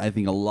I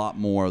think a lot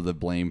more of the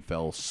blame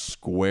fell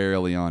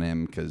squarely on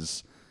him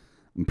because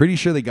I'm pretty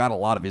sure they got a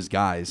lot of his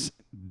guys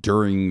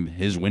during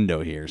his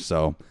window here.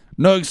 So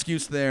no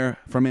excuse there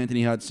from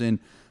Anthony Hudson.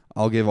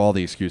 I'll give all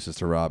the excuses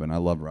to Robin. I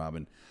love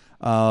Robin.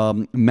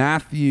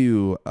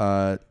 Matthew,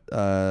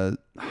 Schmeiman.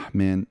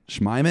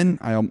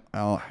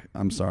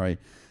 I'm sorry.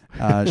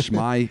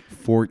 Schmei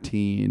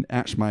 14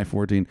 at Schmei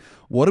 14.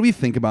 What do we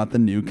think about the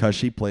new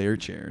Cushy player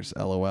chairs?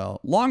 LOL.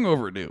 Long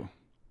overdue.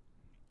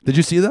 Did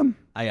you see them?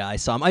 I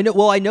saw him. I know.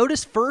 Well, I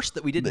noticed first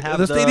that we didn't have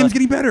the stadium's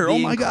getting better. Oh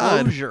my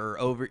god! Enclosure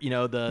over,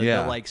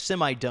 the like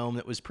semi dome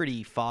that was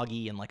pretty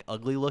foggy and like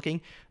ugly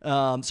looking.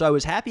 So I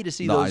was happy to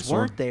see those eyesore.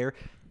 weren't there.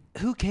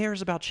 Who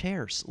cares about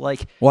chairs?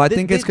 Like, well, I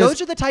think it's 'cause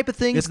those are the type of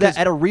things that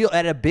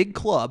at a big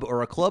club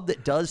or a club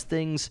that does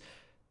things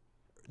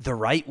the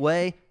right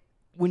way.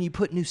 When you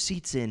put new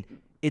seats in,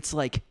 it's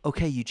like,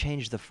 okay, you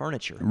changed the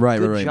furniture. Right,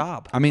 Good right.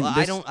 job. I mean,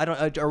 I don't.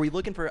 Are we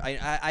looking for?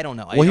 I don't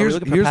know. Well, are we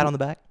looking for a pat on the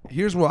back?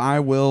 Here's where I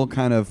will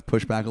kind of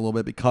push back a little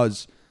bit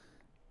because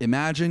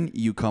imagine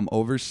you come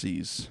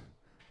overseas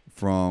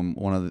from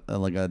one of the,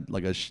 like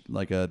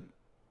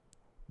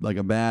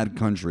a bad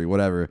country,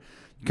 whatever.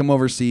 You come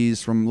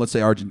overseas from, let's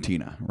say,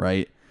 Argentina,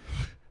 right?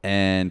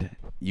 And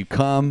you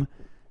come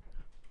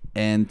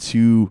and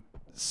to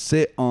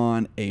sit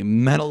on a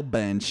metal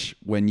bench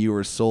when you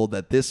were sold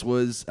that this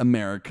was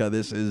America,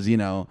 this is,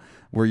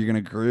 where you're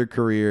going to grow your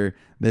career.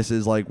 This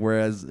is like,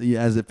 whereas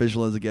as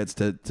official as it gets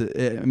I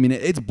mean,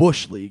 it's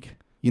Bush League.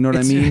 You know what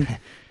I mean?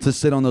 To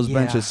sit on those Yeah.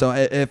 benches. So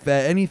if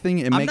anything,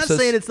 it I'm makes not us.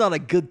 saying it's not a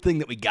good thing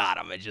that we got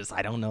him. It's just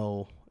I don't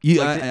know.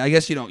 I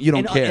guess you don't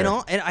care.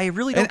 And I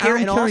really don't And I care. don't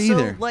And care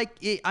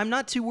also, either. I'm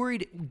not too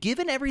worried.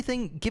 Given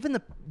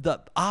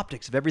the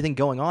optics of everything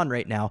going on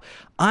right now,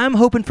 I'm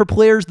hoping for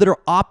players that are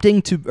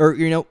opting to,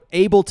 or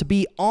able to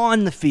be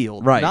on the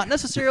field. Right. Not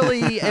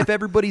necessarily if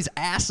everybody's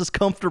ass is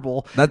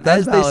comfortable That's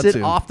as they valid sit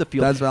too. off the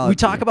field. That's valid We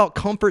talk too. about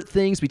comfort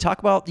things. We talk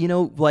about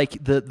like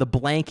the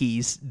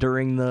blankies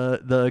during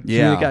the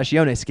Yeah.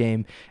 Comunicaciones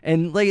game,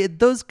 and like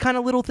those kind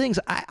of little things.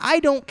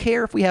 I don't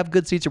care if we have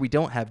good seats or we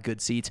don't have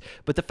good seats,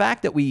 but the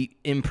fact that we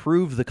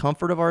improve the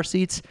comfort of our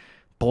seats,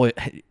 boy,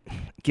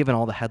 given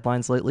all the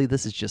headlines lately,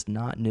 this is just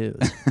not news.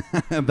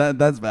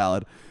 That's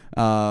valid.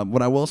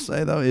 What I will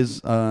say though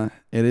is it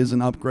is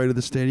an upgrade of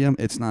the stadium.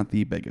 It's not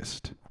the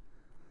biggest.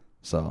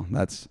 So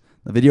that's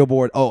the video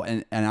board. Oh,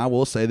 and I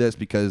will say this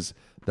because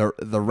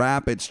the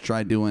Rapids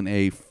tried doing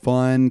a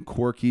fun,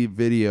 quirky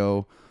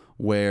video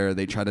where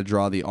they try to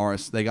draw the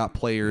they got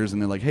players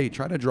and they're like, hey,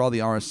 try to draw the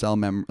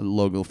RSL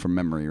logo from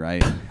memory,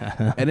 right?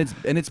 and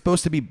it's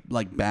supposed to be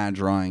like bad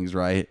drawings,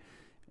 right?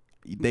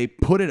 They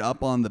put it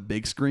up on the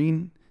big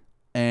screen,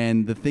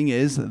 and the thing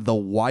is, the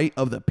white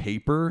of the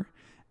paper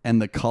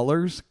and the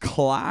colors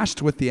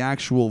clashed with the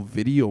actual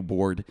video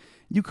board.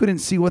 You couldn't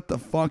see what the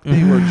fuck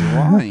they were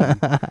drawing.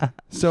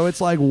 So it's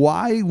like,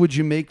 why would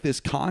you make this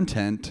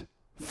content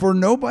for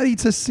nobody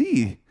to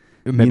see?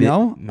 Maybe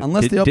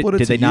Unless they upload it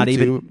to they not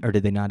YouTube. or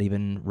did they not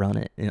even run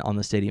it on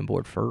the stadium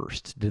board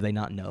first? Did they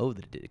not know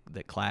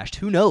that clashed?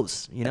 Who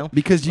knows?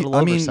 Because you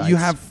oversights.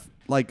 have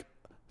like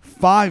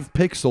 5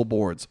 pixel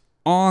boards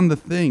on the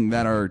thing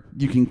that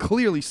you can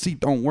clearly see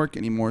don't work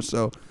anymore.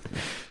 So,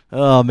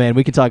 oh man,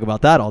 we can talk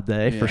about that all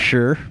day for Yeah.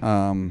 sure.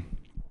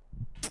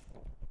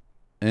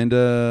 And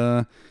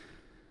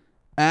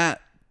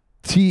at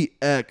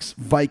TX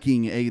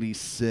Viking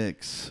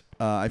 86.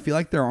 I feel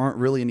like there aren't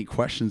really any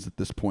questions at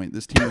this point.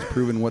 This team has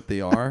proven what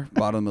they are.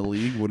 Bottom of the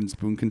league, wooden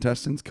spoon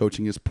contestants.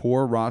 Coaching is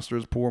poor. Roster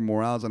is poor.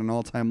 Morale is at an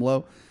all-time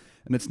low.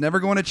 And it's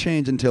never going to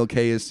change until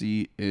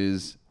KSE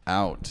is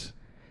out.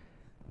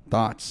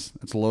 Thoughts?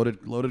 That's a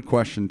loaded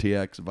question,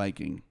 TX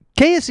Viking.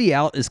 KSE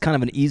out is kind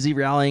of an easy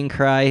rallying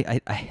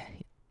cry.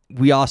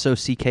 We also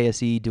see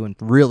KSE doing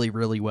really,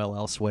 really well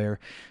elsewhere.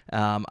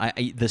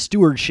 The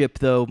stewardship,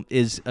 though,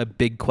 is a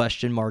big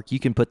question mark. You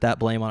can put that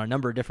blame on a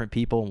number of different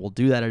people, and we'll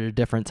do that at a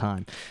different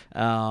time.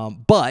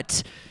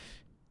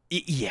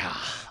 Yeah,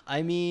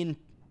 I mean,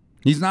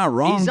 he's not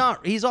wrong.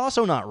 He's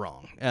also not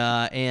wrong.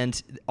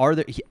 And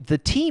the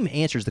team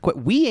answers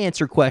we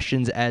answer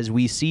questions as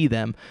we see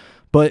them,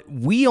 but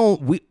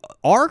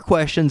our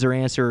questions are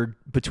answered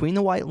between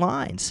the white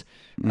lines.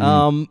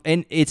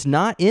 And it's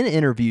not in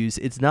interviews.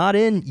 It's not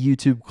in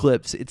YouTube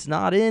clips. It's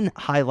not in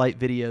highlight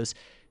videos.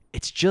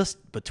 It's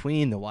just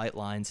between the white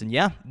lines. And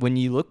yeah, when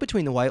you look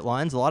between the white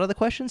lines, a lot of the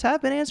questions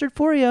have been answered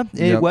for you,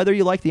 whether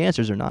you like the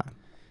answers or not.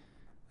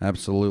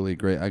 Absolutely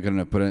great. I couldn't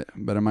have put it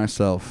better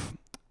myself.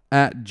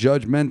 At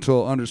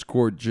judgmental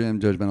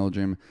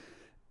Jim.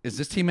 Is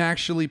this team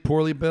actually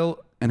poorly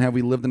built? And have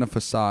we lived in a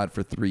facade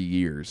for 3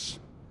 years?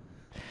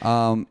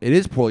 It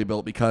is poorly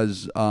built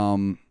because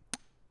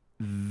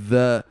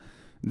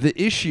the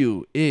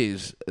issue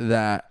is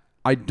that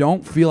I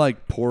don't feel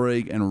like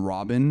Porig and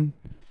Robin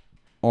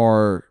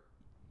are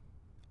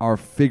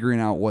figuring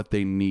out what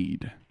they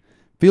need.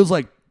 Feels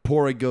like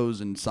Porig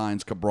goes and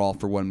signs Cabral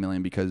for $1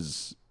 million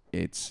because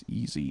it's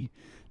easy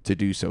to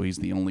do so. He's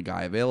the only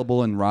guy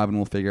available, and Robin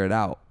will figure it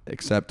out.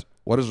 Except,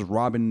 what does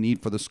Robin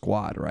need for the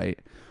squad, right?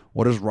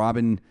 What does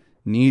Robin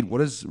need?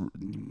 What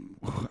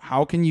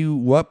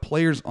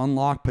players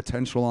unlock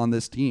potential on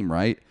this team,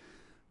 right?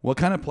 What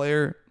kind of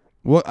player?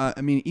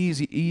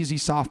 Easy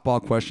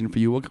softball question for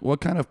you.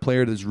 What kind of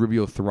player does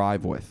Rubio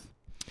thrive with?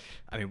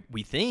 I mean,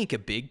 we think a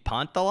big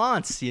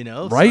Pantalance,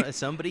 right?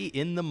 Somebody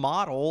in the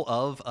model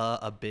of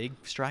a big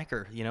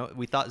striker.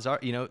 We thought a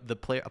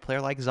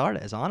player like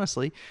Zardes,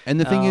 honestly. And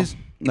the thing is,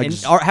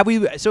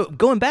 so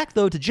going back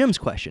though to Jim's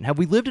question, have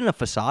we lived in a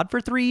facade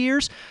for 3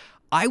 years?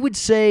 I would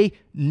say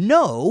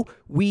no.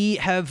 We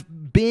have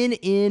been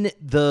in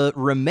the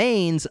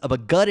remains of a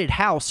gutted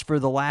house for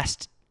the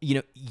last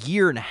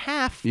year and a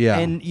half. Yeah.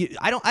 And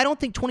I don't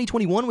think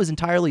 2021 was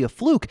entirely a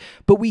fluke,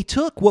 but we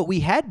took what we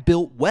had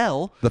built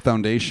well. The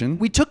foundation.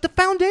 We took the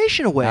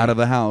foundation away. Out of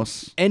the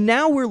house. And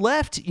now we're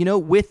left,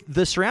 with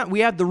the surround.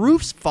 We have the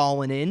roofs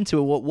fallen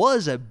into what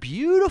was a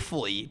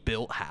beautifully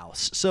built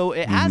house. So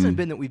it hasn't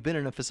been that we've been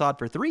in a facade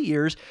for 3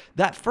 years.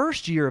 That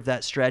first year of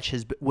that stretch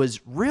was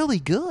really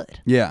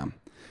good. Yeah.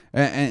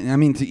 And I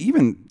mean,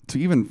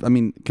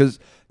 because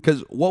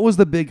what was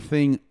the big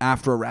thing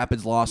after a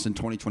Rapids loss in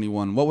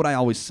 2021? What would I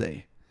always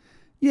say?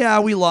 Yeah,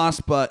 we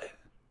lost, but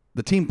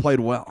the team played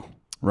well,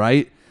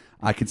 right?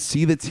 I could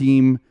see the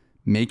team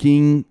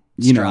making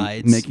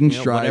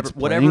strides,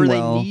 whatever they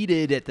well.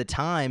 needed at the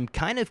time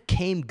kind of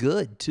came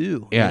good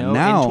too. Yeah,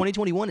 now in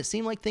 2021, it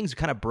seemed like things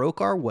kind of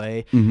broke our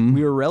way.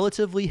 We were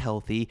relatively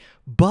healthy,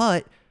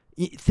 but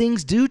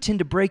things do tend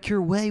to break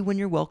your way when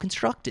you're well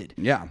constructed.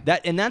 Yeah.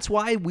 That's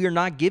why we're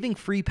not giving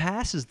free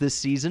passes this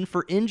season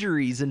for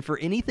injuries and for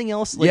anything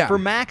else, like Yeah. for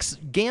Mac's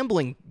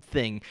gambling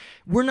thing.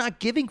 We're not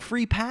giving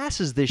free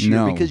passes this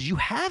year because you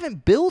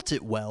haven't built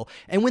it well.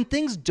 And when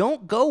things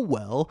don't go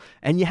well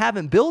and you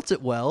haven't built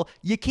it well,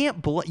 you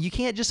can't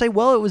just say,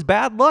 well, it was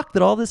bad luck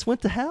that all this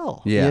went to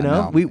hell. Yeah, you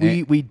know,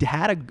 no. we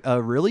had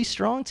a really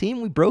strong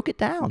team. We broke it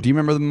down. Do you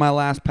remember my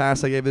last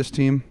pass I gave this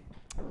team?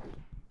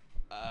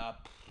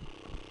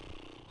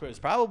 It was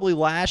probably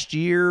last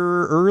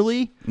year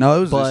early. No,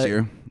 it was this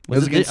year. It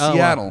was against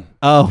Seattle.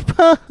 Oh.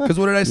 Because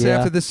what did I say Yeah.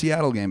 after the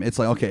Seattle game? It's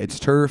like, okay, it's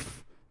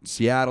turf,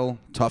 Seattle,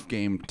 tough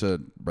game to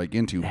break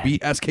into.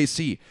 Beat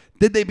SKC.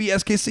 Did they beat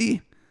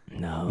SKC?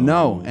 No.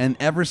 No. And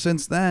ever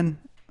since then,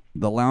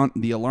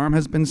 the alarm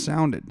has been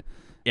sounded.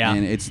 Yeah.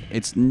 And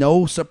it's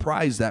no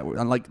surprise that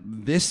like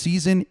this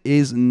season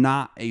is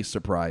not a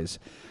surprise.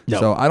 No.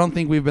 So I don't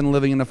think we've been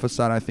living in a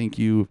facade. I think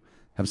you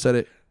have said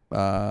it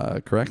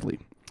correctly.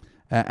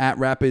 At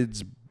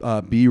Rapids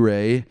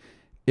B-Ray,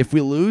 if we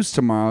lose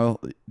tomorrow,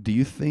 do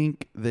you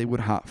think they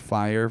would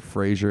fire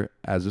Frazier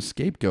as a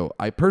scapegoat?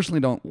 I personally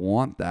don't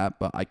want that,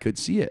 but I could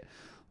see it.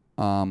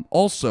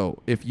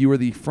 Also, if you were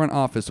the front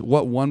office,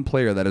 what one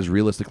player that is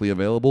realistically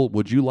available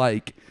would you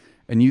like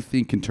and you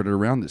think can turn it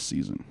around this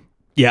season?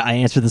 Yeah, I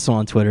answered this one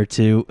on Twitter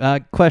too.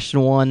 Question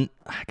one,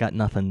 I got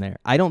nothing there.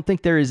 I don't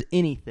think there is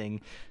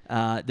anything.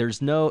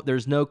 There's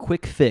no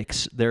quick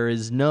fix. There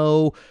is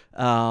no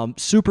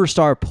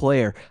superstar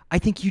player. I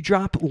think you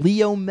drop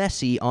Leo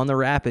Messi on the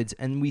Rapids,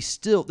 and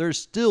there's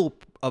still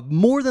a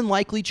more than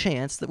likely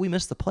chance that we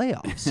miss the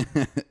playoffs.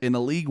 In a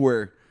league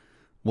where,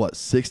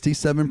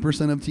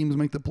 67% of teams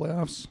make the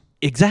playoffs?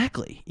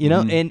 Exactly. You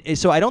know, and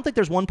so I don't think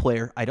there's one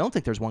player. I don't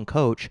think there's one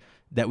coach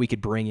that we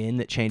could bring in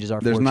that changes our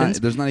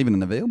fortunes. There's not even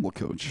an available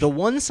coach. The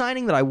one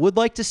signing that I would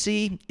like to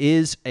see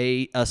is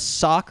a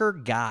soccer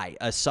guy,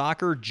 a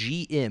soccer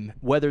GM,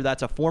 whether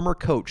that's a former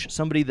coach,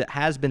 somebody that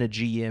has been a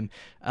GM,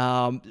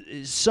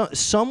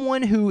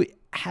 someone who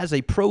has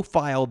a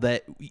profile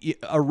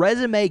a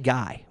resume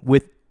guy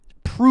with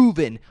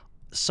proven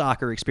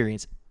soccer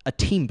experience, a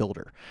team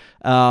builder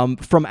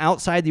from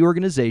outside the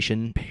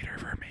organization. Peter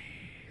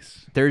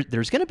Vermees.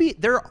 There's going to be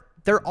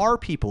there are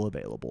people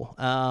available,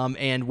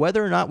 and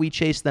whether or not we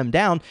chase them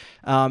down,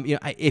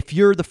 if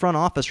you're the front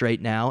office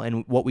right now,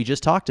 and what we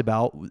just talked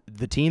about,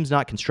 the team's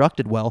not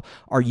constructed well.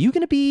 Are you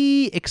going to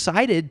be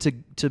excited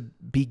to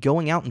be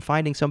going out and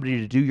finding somebody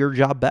to do your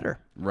job better?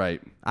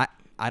 Right.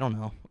 I don't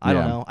know. I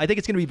don't know. I think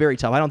it's going to be very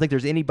tough. I don't think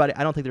there's anybody.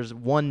 I don't think there's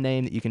one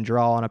name that you can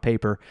draw on a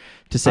paper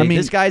to say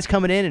this guy's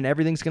coming in and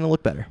everything's going to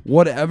look better.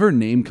 Whatever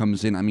name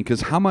comes in,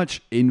 because how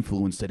much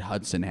influence did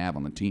Hudson have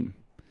on the team?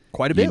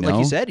 Quite a bit, like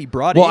you said. He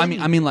brought in. Well, I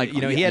mean, like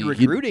he had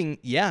recruiting.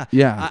 Yeah.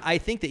 I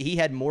think that he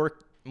had more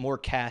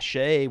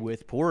cachet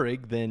with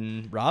Porig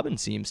than Robin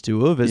seems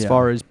to have, as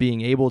far as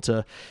being able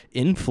to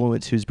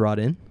influence who's brought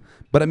in.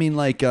 But I mean,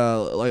 like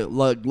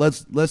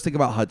let's think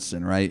about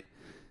Hudson, right?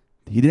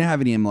 He didn't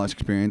have any MLS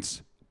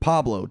experience.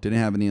 Pablo didn't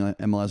have any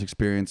MLS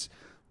experience.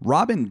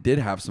 Robin did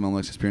have some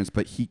MLS experience,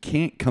 but he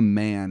can't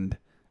command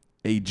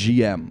a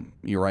GM.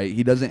 You're right.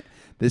 He doesn't.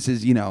 This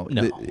is, no.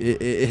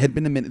 It had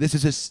been a minute.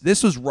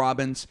 This was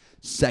Robin's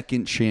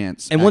second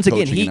chance. And once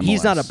again,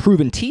 he's not a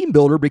proven team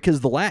builder because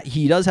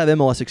he does have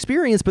MLS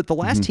experience, but the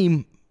last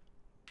team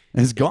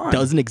is gone.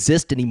 Doesn't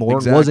exist anymore.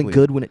 Exactly. It wasn't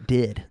good when it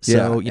did.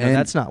 So, and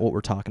that's not what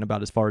we're talking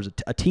about as far as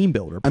a team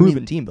builder,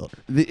 proven team builder.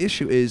 The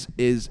issue is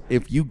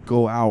if you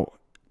go out,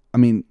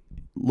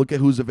 look at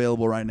who's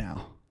available right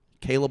now.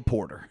 Caleb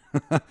Porter.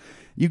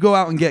 You go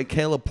out and get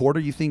Caleb Porter,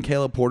 you think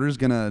Caleb Porter's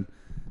going to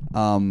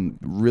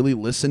really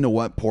listen to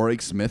what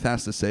Porig Smith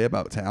has to say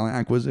about talent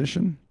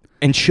acquisition?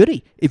 And should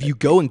he? If you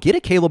go and get a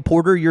Caleb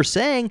Porter, you're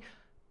saying,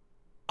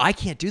 I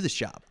can't do this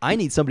job. I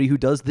need somebody who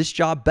does this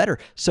job better.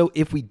 So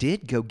if we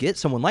did go get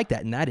someone like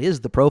that, and that is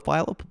the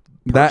profile of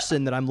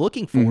person that I'm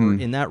looking for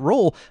in that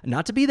role,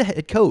 not to be the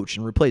head coach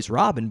and replace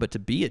Robin, but to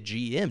be a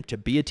GM, to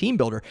be a team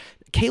builder.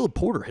 Caleb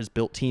Porter has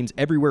built teams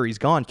everywhere he's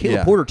gone.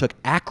 Caleb Porter took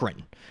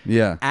Akron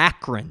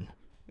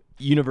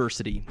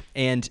University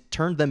and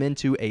turned them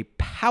into a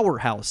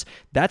powerhouse.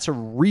 That's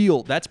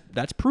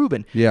that's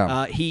proven.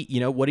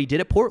 He, what he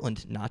did at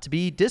Portland, not to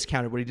be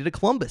discounted. What he did at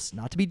Columbus,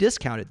 not to be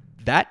discounted.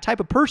 That type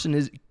of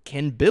person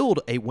can build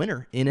a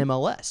winner in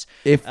MLS.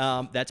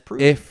 That's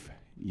proven. If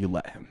you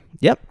let him.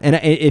 Yep. And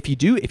if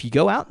you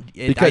go out,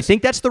 I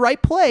think that's the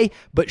right play.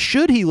 But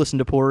should he listen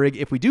to Porig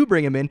if we do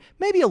bring him in?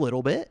 Maybe a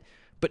little bit,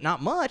 but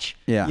not much.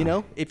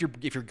 Yeah. If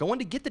you're going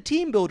to get the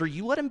team builder,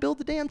 you let him build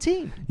the damn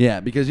team. Yeah,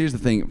 because here's the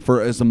thing: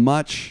 for as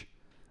much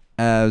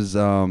as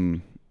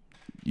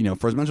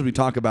we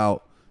talk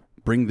about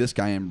bring this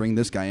guy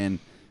in,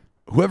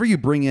 whoever you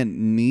bring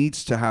in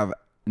needs to have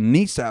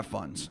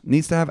funds,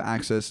 needs to have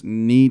access,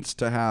 needs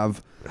to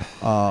have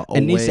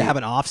needs to have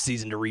an off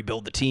season to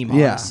rebuild the team.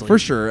 Honestly. Yeah, for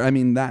sure.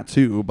 That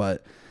too,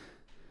 but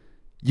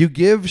You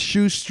give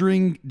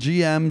shoestring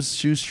GMs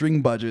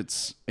shoestring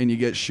budgets, and you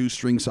get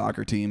shoestring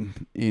soccer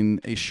team in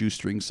a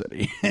shoestring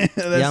city.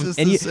 That's just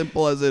as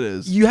simple as it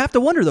is. You have to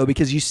wonder, though,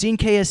 because you've seen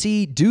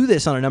KSE do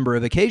this on a number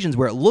of occasions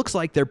where it looks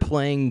like they're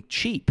playing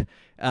cheap.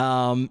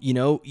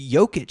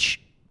 Jokic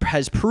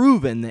has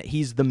proven that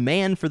he's the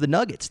man for the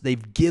Nuggets.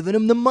 They've given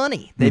him the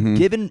money. They've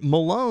given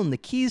Malone the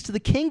keys to the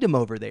kingdom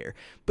over there.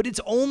 But it's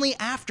only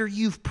after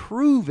you've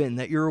proven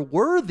that you're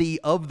worthy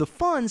of the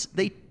funds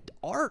they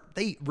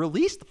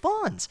release the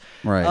funds.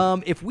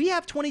 Right. If we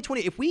have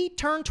 2020, if we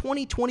turn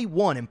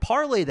 2021 and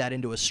parlay that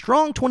into a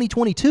strong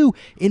 2022,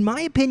 in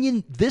my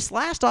opinion, this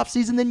last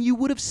offseason, then you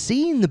would have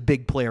seen the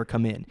big player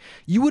come in.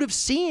 You would have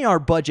seen our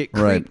budget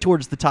creep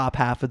towards the top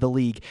half of the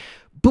league.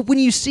 But when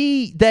you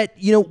see that,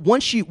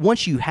 once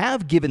you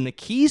have given the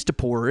keys to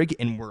Porig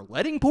and we're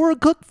letting Porig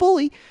cook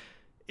fully,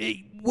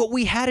 what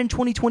we had in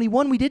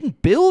 2021, we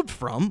didn't build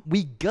from.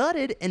 We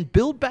gutted and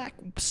build back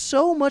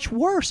so much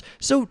worse.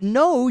 So,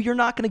 no, you're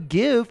not going to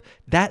give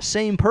that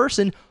same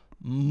person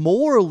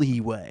more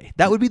leeway.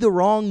 That would be the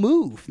wrong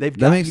move. You've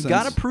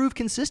got to prove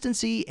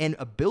consistency and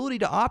ability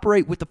to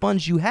operate with the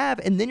funds you have,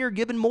 and then you're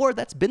given more.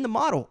 That's been the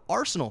model.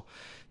 Arsenal,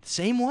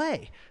 same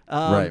way.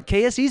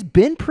 KSE's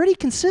been pretty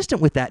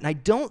consistent with that, and I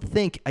don't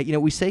think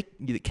we say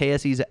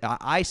that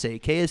I say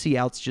KSE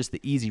out's just the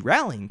easy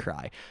rallying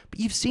cry, but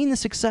you've seen the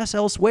success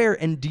elsewhere.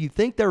 And do you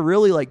think they're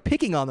really like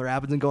picking on the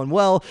Rapids and going,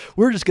 "Well,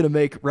 we're just going to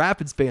make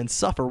Rapids fans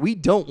suffer. We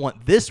don't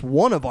want this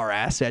one of our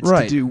assets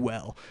to do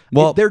well."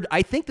 Well,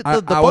 I think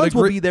that the funds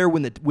will be there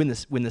when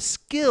the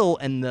skill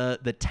and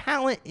the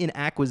talent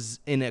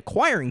in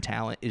acquiring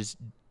talent is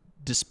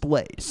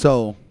displayed.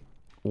 So,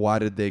 why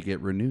did they get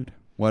renewed?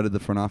 Why did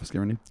the front office get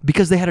renewed?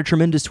 Because they had a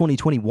tremendous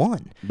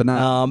 2021. But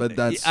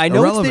that's I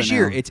know it's this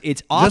year.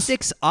 It's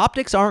optics.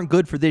 Optics aren't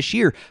good for this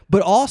year.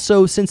 But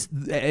also, since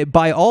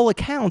by all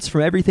accounts,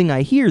 from everything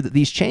I hear, that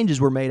these changes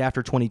were made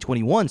after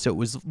 2021, so it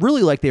was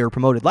really like they were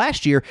promoted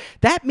last year.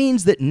 That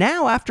means that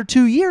now, after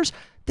 2 years,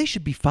 they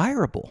should be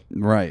fireable.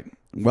 Right.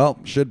 Well,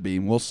 should be.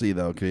 We'll see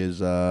though, because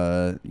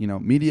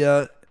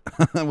media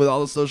with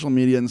all the social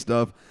media and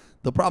stuff.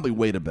 They'll probably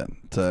wait a bit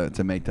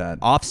to make that.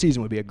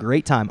 Off-season would be a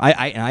great time.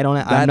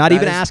 I'm not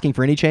even asking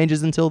for any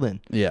changes until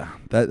then. Yeah,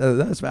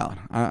 that's valid.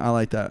 I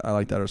like that. I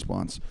like that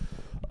response.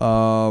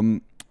 Finally,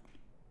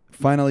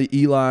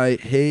 Eli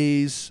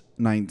Hayes,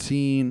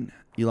 19.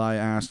 Eli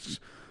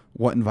asks,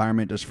 what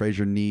environment does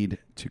Frazier need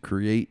to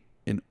create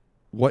in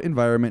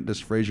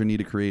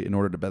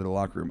order to better the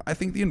locker room? I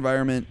think the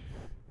environment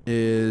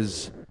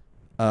is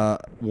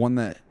one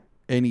that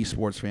any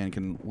sports fan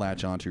can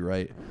latch onto,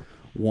 right?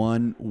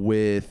 One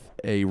with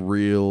a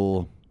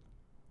real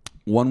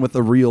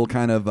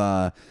kind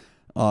of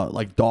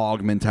like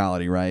dog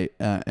mentality, right?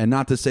 And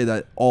not to say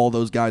that all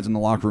those guys in the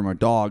locker room are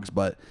dogs,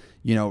 but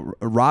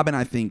Robin,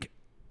 I think,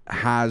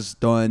 has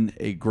done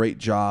a great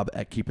job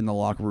at keeping the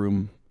locker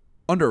room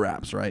under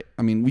wraps, right?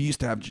 I mean, we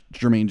used to have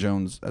Jermaine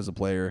Jones as a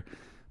player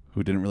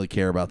who didn't really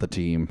care about the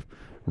team,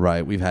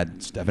 right? We've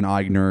had Stephen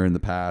Eigner in the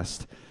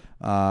past.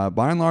 By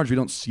and large, we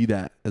don't see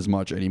that as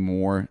much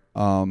anymore.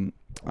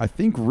 I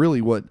think really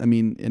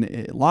in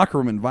a locker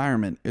room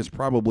environment is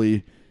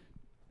probably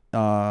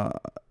a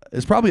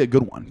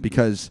good one,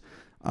 because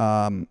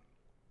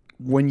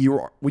when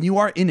you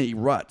are in a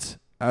rut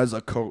as a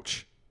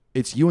coach,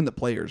 it's you and the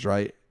players,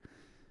 right?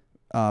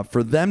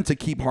 For them to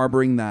keep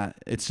harboring that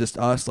it's just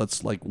us,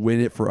 let's like win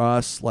it for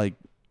us, like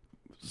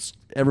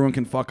everyone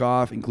can fuck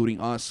off, including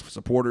us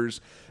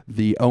supporters,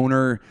 the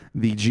owner,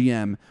 the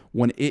GM,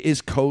 when it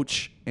is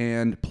coach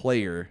and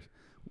player.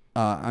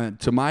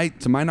 To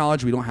my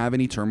knowledge, we don't have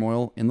any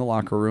turmoil in the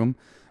locker room.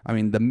 I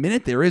mean, the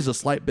minute there is a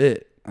slight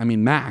bit,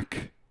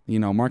 Mark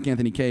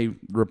Anthony K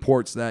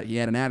reports that he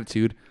had an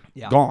attitude,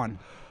 gone,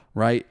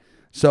 right?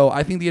 So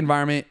I think the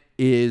environment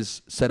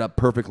is set up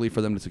perfectly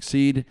for them to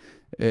succeed.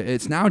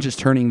 It's now just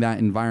turning that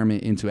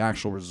environment into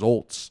actual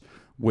results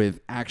with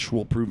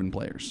actual proven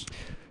players.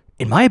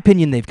 In my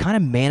opinion, they've kind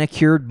of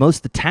manicured most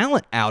of the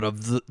talent out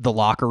of the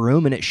locker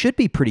room, and it should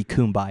be pretty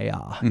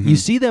kumbaya. Mm-hmm. You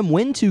see them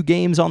win 2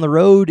 games on the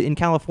road in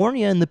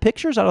California, and the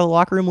pictures out of the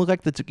locker room look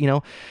like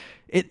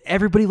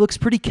everybody looks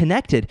pretty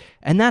connected,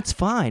 and that's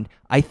fine.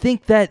 I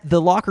think that the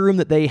locker room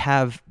that they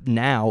have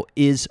now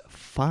is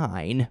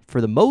fine for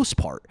the most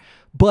part,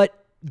 but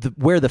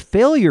where the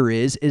failure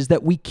is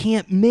that we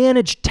can't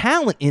manage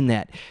talent in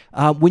that.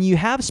 When you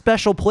have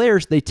special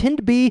players, they tend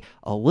to be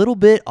a little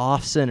bit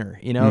off-center.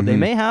 They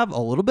may have a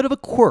little bit of a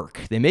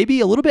quirk. They may be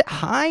a little bit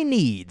high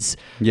needs.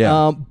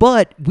 Yeah.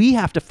 But we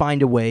have to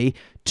find a way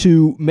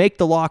to make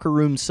the locker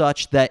room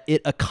such that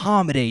it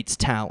accommodates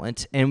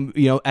talent. And,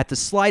 at the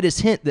slightest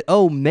hint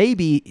that,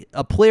 maybe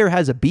a player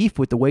has a beef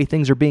with the way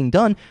things are being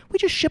done, we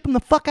just ship them the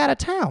fuck out of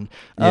town.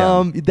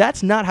 Yeah.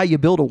 That's not how you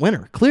build a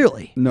winner,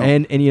 clearly. No.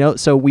 And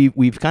so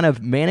we've kind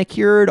of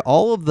manicured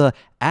all of the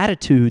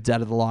attitudes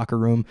out of the locker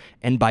room.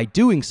 And by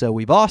doing so,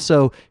 we've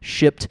also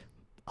shipped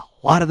a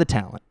lot of the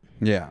talent.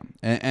 Yeah.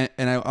 And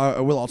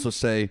I will also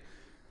say,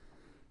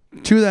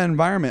 to that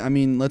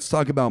environment, let's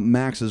talk about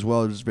Max as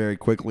well, just very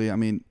quickly.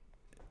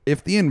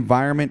 if the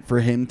environment for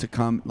him to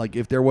come, like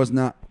if there was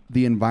not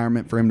the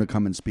environment for him to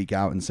come and speak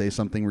out and say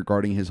something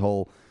regarding his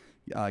whole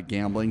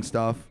gambling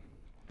stuff.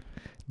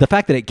 The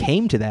fact that it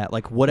came to that,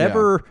 like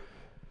whatever,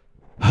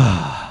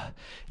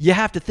 you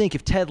have to think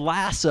if Ted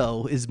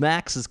Lasso is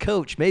Max's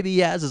coach, maybe he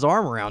has his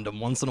arm around him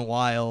once in a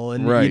while.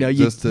 And, right,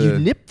 you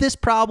nip this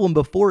problem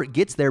before it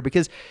gets there,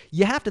 because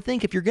you have to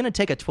think if you're going to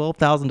take a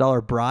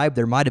 $12,000 bribe,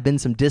 there might have been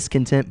some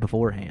discontent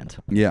beforehand.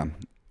 Yeah,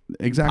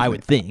 exactly. I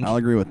would think. I'll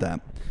agree with that.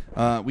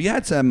 We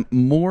had some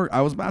more.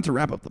 I was about to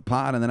wrap up the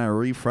pod, and then I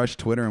refreshed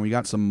Twitter, and we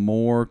got some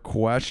more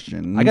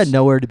questions. I got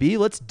nowhere to be.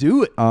 Let's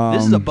do it.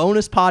 This is a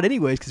bonus pod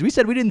anyways, because we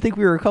said we didn't think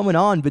we were coming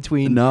on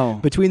between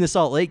the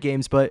Salt Lake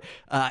games. But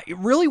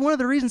really, one of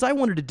the reasons I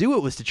wanted to do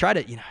it was to try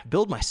to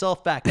build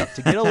myself back up,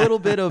 to get a little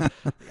bit of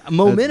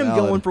momentum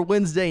going for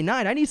Wednesday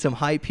night. I need some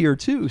hype here,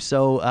 too.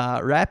 So,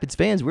 Rapids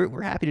fans,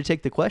 we're happy to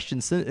take the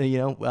questions. Send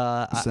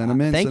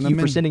them in. Thank you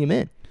for sending them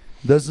in.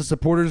 Does the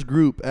supporters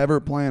group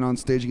ever plan on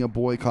staging a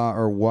boycott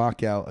or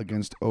walkout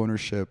against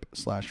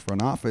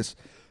ownership/front office?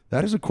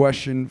 That is a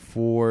question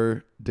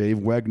for Dave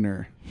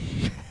Wegner.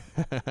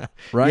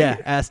 Right? Yeah,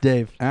 ask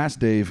Dave. Ask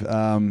Dave.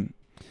 Now,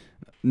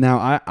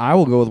 I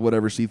will go with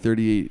whatever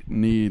C38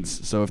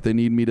 needs. So if they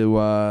need me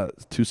to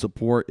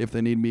support, if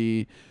they need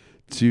me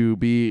to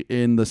be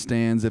in the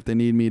stands, if they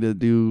need me to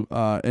do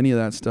any of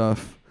that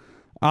stuff,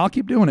 I'll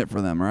keep doing it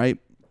for them, right?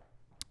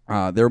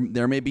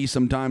 There may be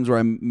some times where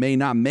I may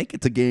not make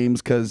it to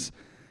games because,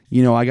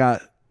 I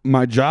got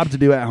my job to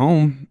do at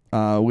home,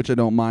 which I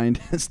don't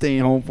mind staying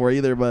home for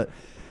either. But,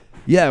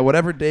 yeah,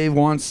 however Dave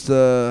wants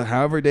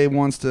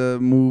to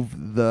move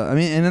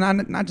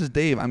and not just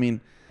Dave. I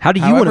mean, how do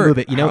you want to move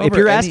it? If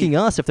you're asking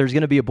us if there's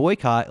going to be a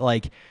boycott,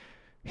 I'm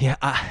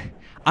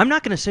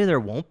not going to say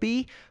there won't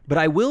be, but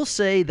I will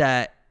say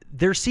that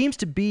there seems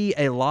to be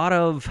a lot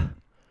of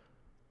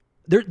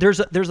there's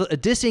a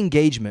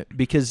disengagement,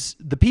 because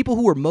the people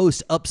who are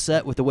most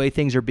upset with the way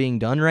things are being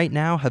done right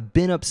now have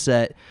been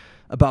upset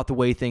about the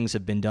way things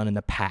have been done in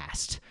the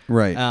past.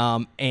 Right.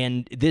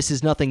 And this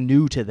is nothing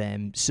new to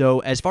them. So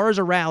as far as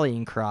a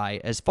rallying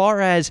cry, as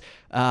far as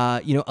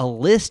a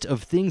list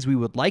of things we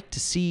would like to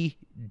see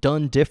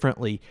done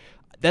differently,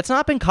 that's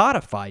not been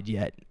codified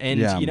yet.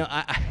 And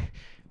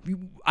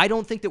I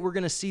don't think that we're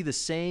going to see the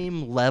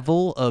same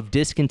level of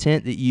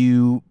discontent that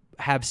you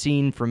have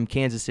seen from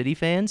Kansas City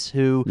fans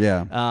who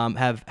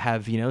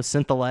have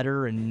sent the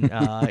letter, and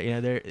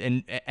they're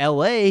in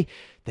LA.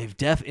 They've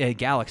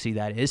Galaxy,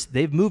 that is,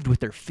 they've moved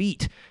with their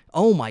feet.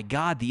 Oh my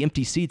God, the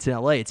empty seats in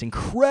LA. It's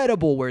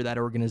incredible where that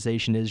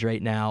organization is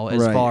right now,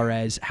 as far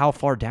as how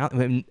far down.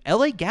 I mean,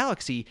 LA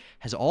Galaxy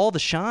has all the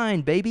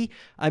shine, baby.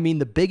 I mean,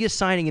 the biggest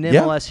signing in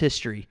MLS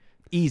history.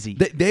 Easy.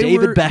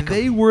 David Beckham.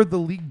 They were the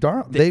league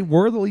darlings. They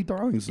were the league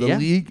darlings. The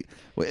league.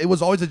 It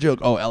was always a joke.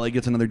 Oh, LA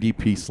gets another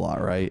DP slot,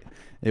 right?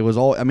 It was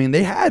all. I mean,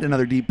 they had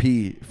another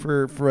DP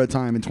for a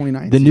time in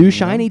 2019. The new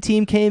shiny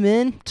team came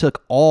in,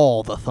 took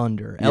all the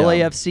thunder. Yeah.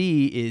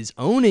 LAFC is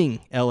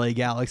owning LA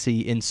Galaxy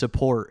in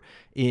support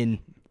in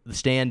the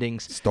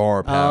standings.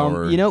 Star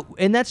power.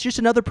 And that's just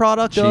another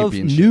product of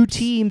new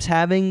teams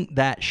having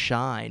that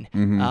shine.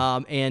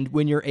 Mm-hmm. And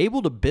when you're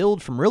able to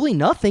build from really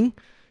nothing,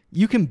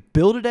 you can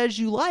build it as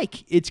you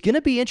like. It's going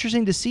to be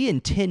interesting to see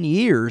in 10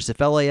 years if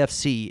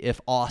LAFC, if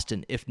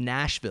Austin, if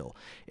Nashville,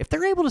 if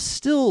they're able to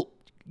still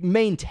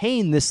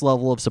maintain this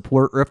level of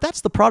support, or if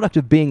that's the product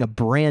of being a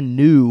brand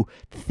new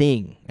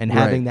thing and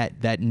having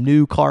that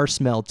new car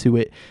smell to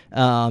it.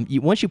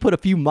 Once you put a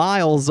few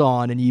miles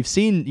on and you've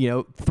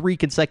seen 3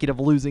 consecutive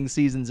losing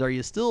seasons, are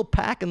you still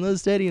packing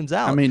those stadiums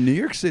out? I mean, New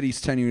York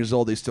City's 10 years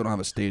old. They still don't have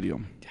a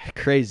stadium.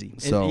 Crazy.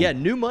 So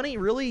and, new money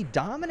really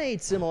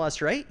dominates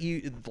MLS, right?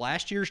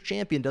 Last year's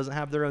champion doesn't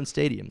have their own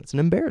stadium. It's an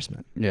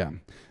embarrassment. Yeah.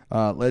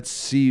 Let's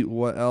see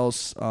what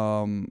else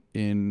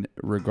in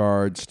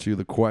regards to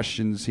the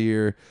questions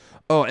here.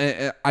 Oh,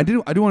 I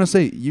do want to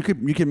say you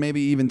could maybe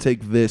even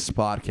take this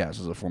podcast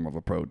as a form of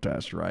a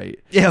protest, right?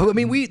 Yeah, I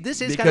mean this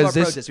is kind of a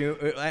protest.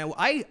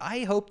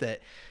 I hope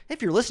that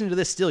if you're listening to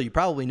this still, you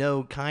probably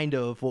know kind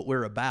of what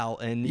we're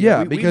about, and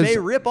we may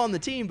rip on the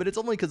team, but it's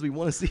only because we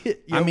want to see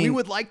it. We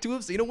would like to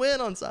have seen a win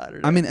on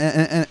Saturday. I mean,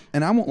 and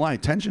I won't lie,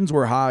 tensions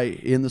were high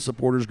in the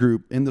supporters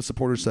group, in the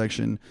supporters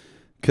section.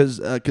 Because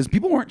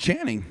people weren't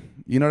chanting,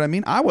 you know what I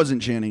mean? I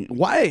wasn't chanting.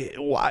 Why?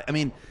 I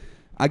mean,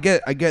 I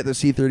get the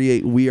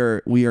C38.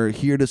 We are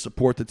here to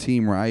support the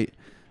team, right?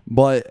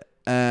 But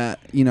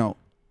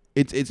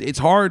it's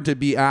hard to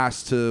be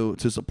asked to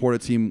support a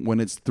team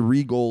when it's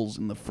 3 goals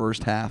in the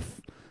first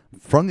half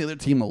from the other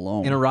team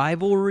alone in a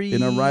rivalry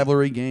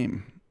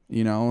game.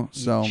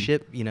 So just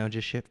ship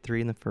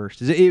 3 in the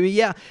first.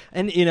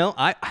 And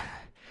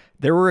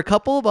there were a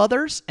couple of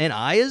others, and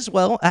I as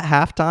well, at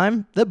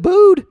halftime, that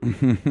booed.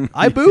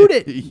 I booed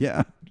it.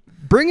 Yeah.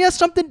 Bring us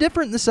something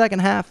different in the second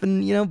half,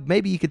 and,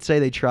 maybe you could say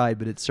they tried,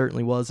 but it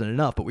certainly wasn't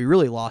enough. But we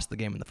really lost the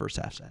game in the first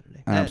half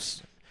Saturday.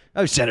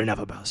 I've said enough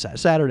about Saturday.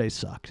 Saturday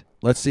sucked.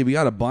 Let's see. We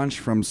got a bunch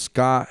from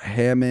Scott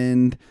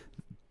Hammond,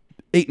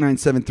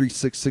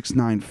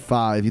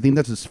 897-36695. You think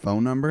that's his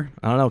phone number?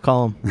 I don't know.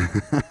 Call him.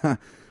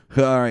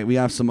 All right, we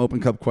have some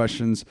Open Cup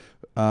questions.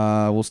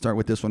 We'll start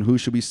with this one. Who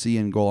should we see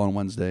in goal on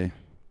Wednesday?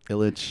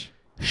 Illich.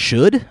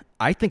 Should?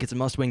 I think it's a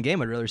must-win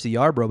game. I'd rather see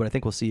Yarbrough, but I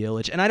think we'll see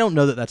Illich. And I don't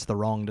know that that's the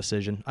wrong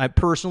decision. I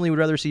personally would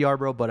rather see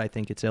Yarbrough, but I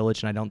think it's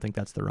Illich, and I don't think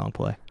that's the wrong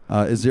play.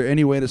 Is there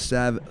any way to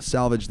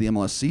salvage the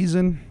MLS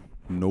season?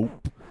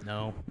 Nope.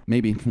 No.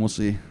 Maybe. We'll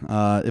see.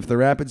 If the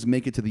Rapids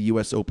make it to the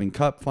U.S. Open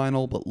Cup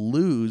final but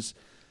lose,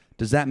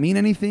 does that mean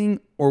anything,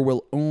 or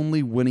will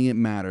only winning it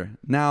matter?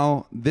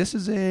 Now, that's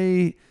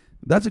a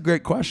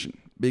great question,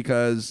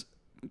 because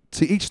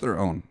to each their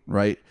own,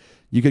 right?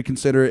 You could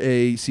consider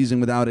a season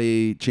without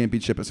a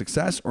championship a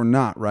success or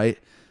not, right?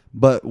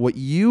 But what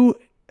you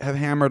have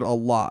hammered a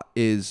lot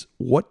is,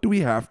 what do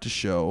we have to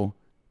show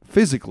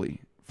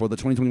physically for the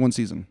 2021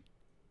 season?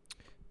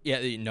 Yeah,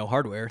 no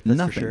hardware. That's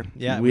nothing. For sure.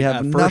 Yeah, we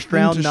have first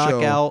round to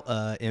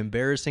knockout,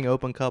 embarrassing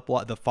Open Cup.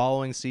 The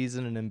following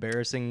season, an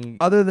embarrassing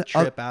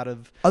trip out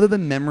of. Other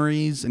than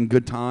memories and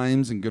good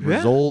times and good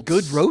results,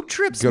 good road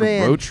trips,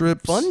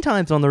 fun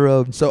times on the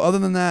road. So other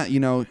than that,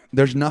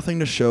 there's nothing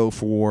to show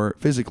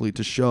physically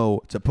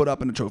to put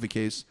up in a trophy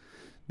case.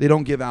 They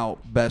don't give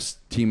out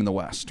best team in the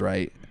West,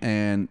 right?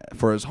 And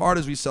for as hard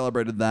as we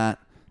celebrated that,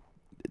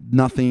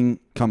 nothing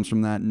comes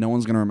from that. No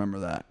one's going to remember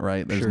that,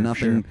 right? There's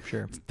nothing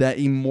that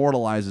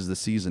immortalizes the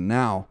season.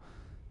 Now,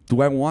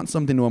 do I want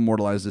something to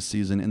immortalize this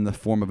season in the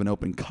form of an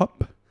Open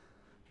Cup?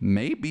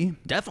 Maybe.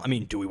 Definitely. I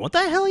mean, do we want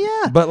that? Hell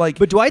yeah.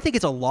 But do I think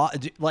it's a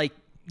lot?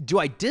 Do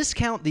I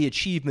discount the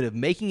achievement of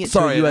making it to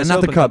the U.S. not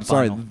Open the Cup.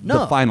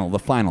 Final? The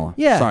final.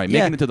 Yeah. Sorry,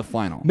 making it to the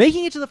final.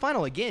 Making it to the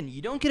final. Again,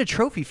 you don't get a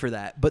trophy for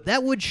that, but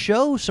that would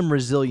show some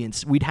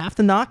resilience. We'd have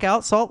to knock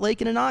out Salt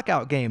Lake in a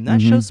knockout game.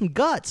 That shows some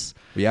guts.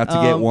 We have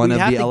to get one of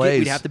the LAs.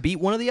 We'd have to beat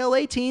one of the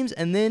LA teams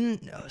and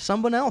then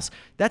someone else.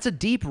 That's a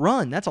deep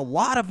run. That's a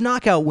lot of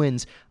knockout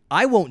wins.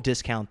 I won't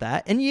discount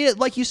that. And yeah,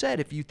 like you said,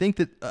 if you think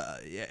that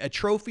a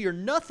trophy or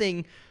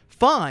nothing,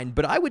 fine.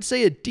 But I would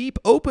say a deep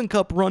Open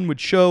Cup run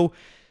would show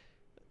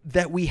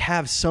that we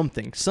have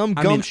something, some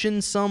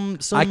gumption, some.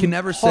 I can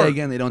never heart. say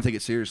again they don't take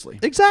it seriously.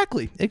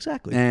 Exactly.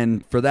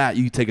 And for that,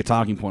 you take a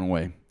talking point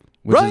away,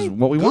 which is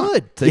what we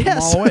want. Take them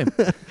all away.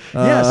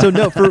 Yeah. So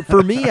no,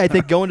 for me, I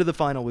think going to the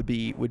final would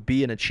be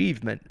an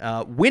achievement.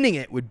 Winning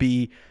it would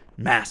be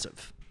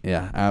massive.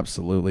 Yeah,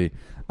 absolutely.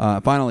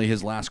 Finally,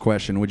 his last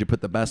question: would you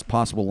put the best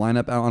possible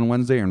lineup out on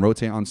Wednesday and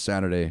rotate on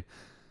Saturday?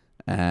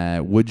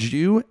 Would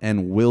you,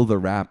 and will the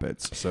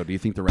Rapids? So do you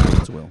think the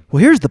Rapids will?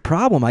 Well, here's the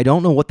problem. I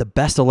don't know what the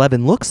best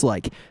 11 looks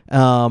like.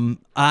 From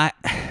a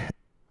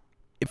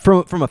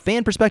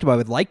fan perspective, I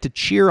would like to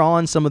cheer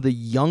on some of the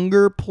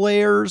younger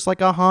players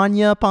like a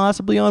Hanya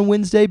possibly on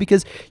Wednesday,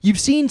 because you've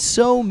seen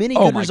so many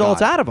good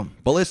results out of them.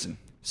 But listen.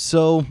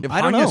 So if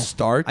I don't Hanya know.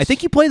 starts, I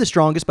think you play the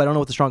strongest, but I don't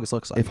know what the strongest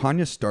looks like. If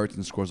Hanya starts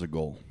and scores a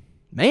goal,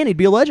 man, he'd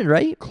be a legend,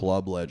 right?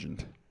 Club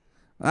legend.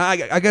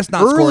 I guess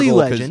not early score a goal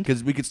legend,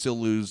 because we could still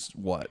lose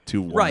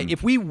 2-1. Right.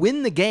 If we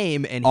win the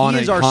game and he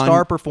is our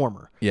star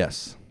performer,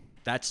 yes,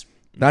 that's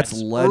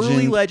legend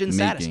early legend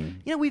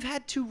making. Status. We've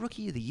had 2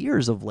 Rookie of the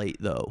Years of late,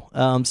 though.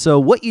 So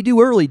what you do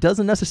early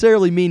doesn't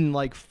necessarily mean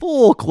like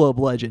full club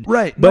legend,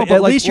 right? But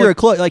at least you're a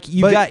club. Like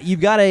you've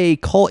got a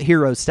cult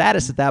hero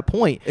status at that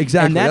point.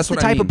 Exactly. And that's the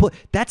what type I mean.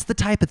 that's the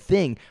type of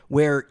thing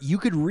where you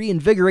could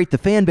reinvigorate the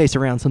fan base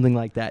around something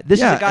like that. This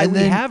is a guy we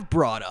have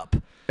brought up.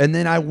 And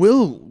then I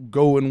will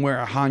go and wear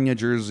a Hanya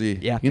jersey.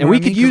 Yeah, and we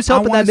could use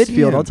help in that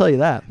midfield. I'll tell you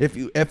that.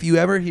 If you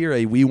ever hear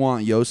a "We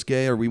want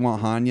Yosuke" or "We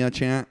want Hanya"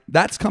 chant,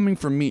 that's coming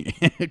from me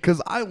because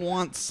I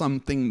want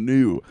something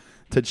new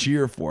to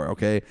cheer for.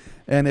 Okay,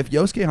 and if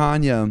Yosuke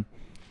Hanya,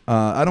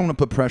 I don't want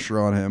to put pressure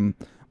on him,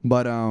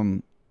 but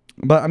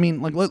I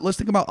mean, like let's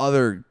think about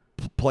other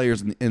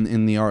players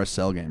in the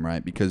RSL game,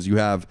 right? Because you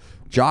have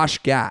Josh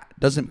Gatt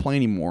doesn't play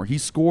anymore. He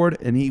scored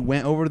and he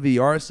went over to the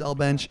RSL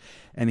bench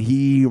and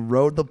he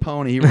rode the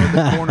pony. He rode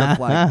the corner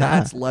flag.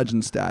 That's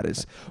legend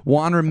status.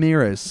 Juan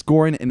Ramirez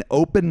scoring an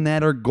open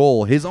netter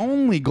goal, his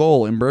only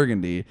goal in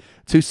Burgundy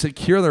to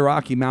secure the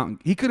Rocky Mountain.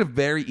 He could have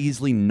very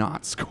easily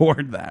not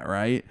scored that,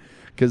 right?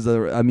 Because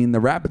the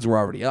Rapids were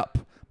already up,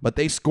 but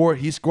they scored.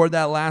 He scored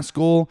that last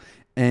goal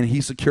and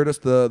he secured us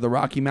the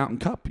Rocky Mountain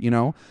Cup.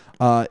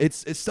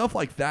 It's stuff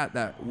like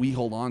that we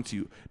hold on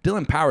to.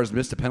 Dylan Powers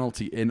missed a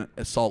penalty in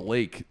Salt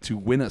Lake to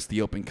win us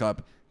the Open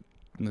Cup.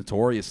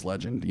 Notorious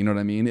legend. You know what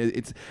I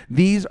mean?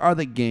 These are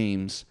the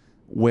games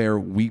where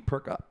we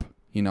perk up.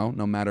 No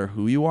matter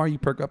who you are, you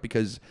perk up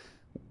because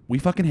we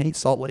fucking hate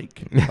Salt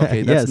Lake.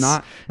 Okay, that's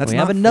not. That's we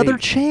not have another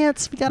fake.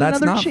 chance. We got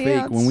that's another not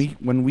chance. Fake.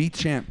 When we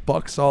chant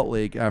 "Buck Salt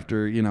Lake"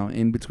 after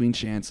in between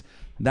chants.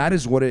 That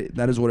is what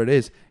it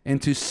is.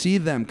 And to see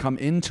them come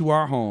into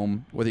our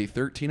home with a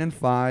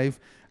 13-5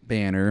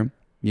 banner,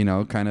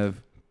 kind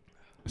of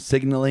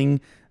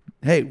signaling,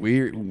 hey,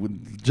 we're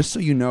just so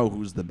you know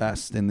who's the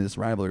best in this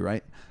rivalry,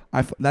 right?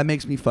 That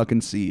makes me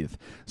fucking seethe.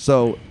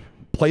 So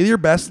play your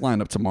best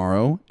lineup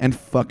tomorrow and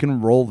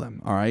fucking roll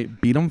them, all right?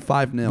 Beat them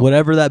 5-0.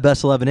 Whatever that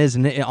best 11 is.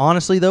 And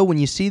honestly, though, when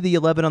you see the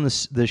 11 on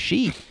the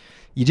sheet,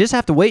 you just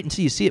have to wait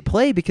until you see it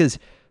play because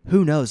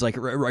who knows? Like,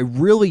 I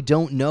really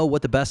don't know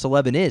what the best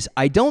 11 is.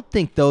 I don't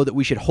think, though, that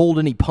we should hold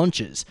any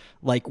punches.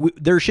 Like,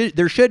 there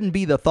shouldn't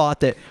be the thought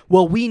that,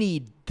 well, we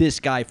need this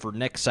guy for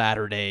next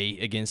Saturday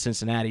against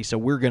Cincinnati, so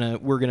we're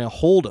gonna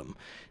hold him.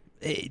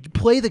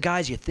 Play the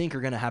guys you think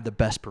are going to have the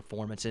best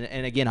performance.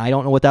 And again, I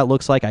don't know what that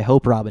looks like. I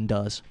hope Robin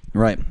does.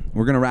 Right.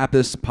 We're going to wrap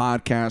this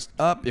podcast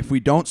up. If we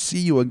don't see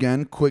you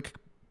again, quick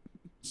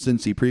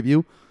Cincy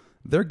preview.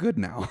 They're good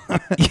now.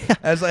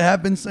 As I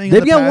have been saying,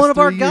 they've got one of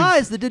our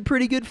guys that did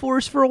pretty good for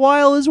us for a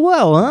while as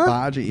well, huh?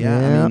 Baji,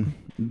 yeah. I mean,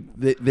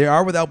 they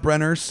are without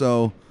Brenner,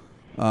 so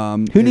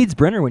who needs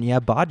Brenner when you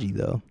have Baji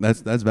though?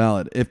 That's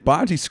valid. If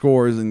Baji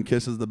scores and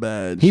kisses the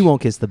badge, he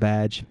won't kiss the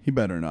badge. He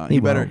better not. He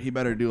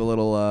better do a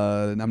little.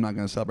 I'm not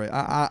going to celebrate.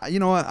 You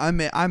know what? I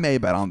may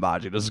bet on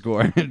Baji to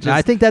score.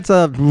 I think that's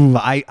and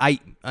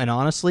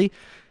honestly,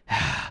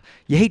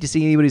 you hate to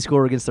see anybody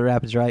score against the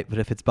Rapids, right? But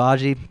if it's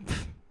Baji.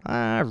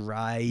 All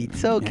right.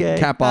 Okay.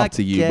 Cap off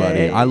to you,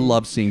 buddy. I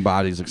love seeing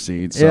Baji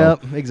succeed. So.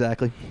 Yep,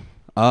 exactly.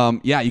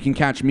 Yeah, you can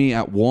catch me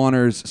at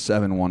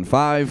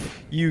Warners715.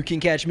 You can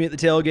catch me at the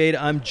tailgate.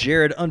 I'm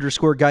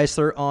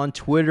Jared_Geisler on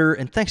Twitter.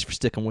 And thanks for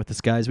sticking with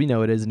us, guys. We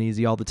know it isn't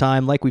easy all the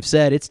time. Like we've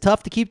said, it's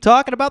tough to keep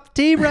talking about the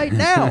team right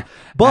now.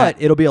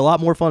 But it'll be a lot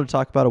more fun to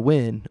talk about a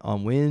win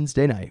on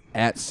Wednesday night.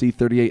 At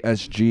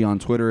C38SG on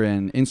Twitter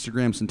and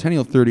Instagram,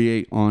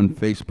 Centennial38 on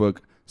Facebook,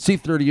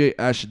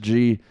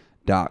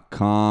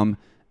 C38SG.com.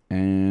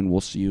 And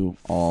we'll see you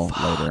all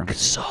later.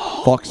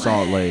 Salt Fuck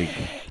Salt Lake.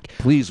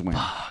 Please win.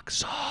 Fuck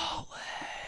Salt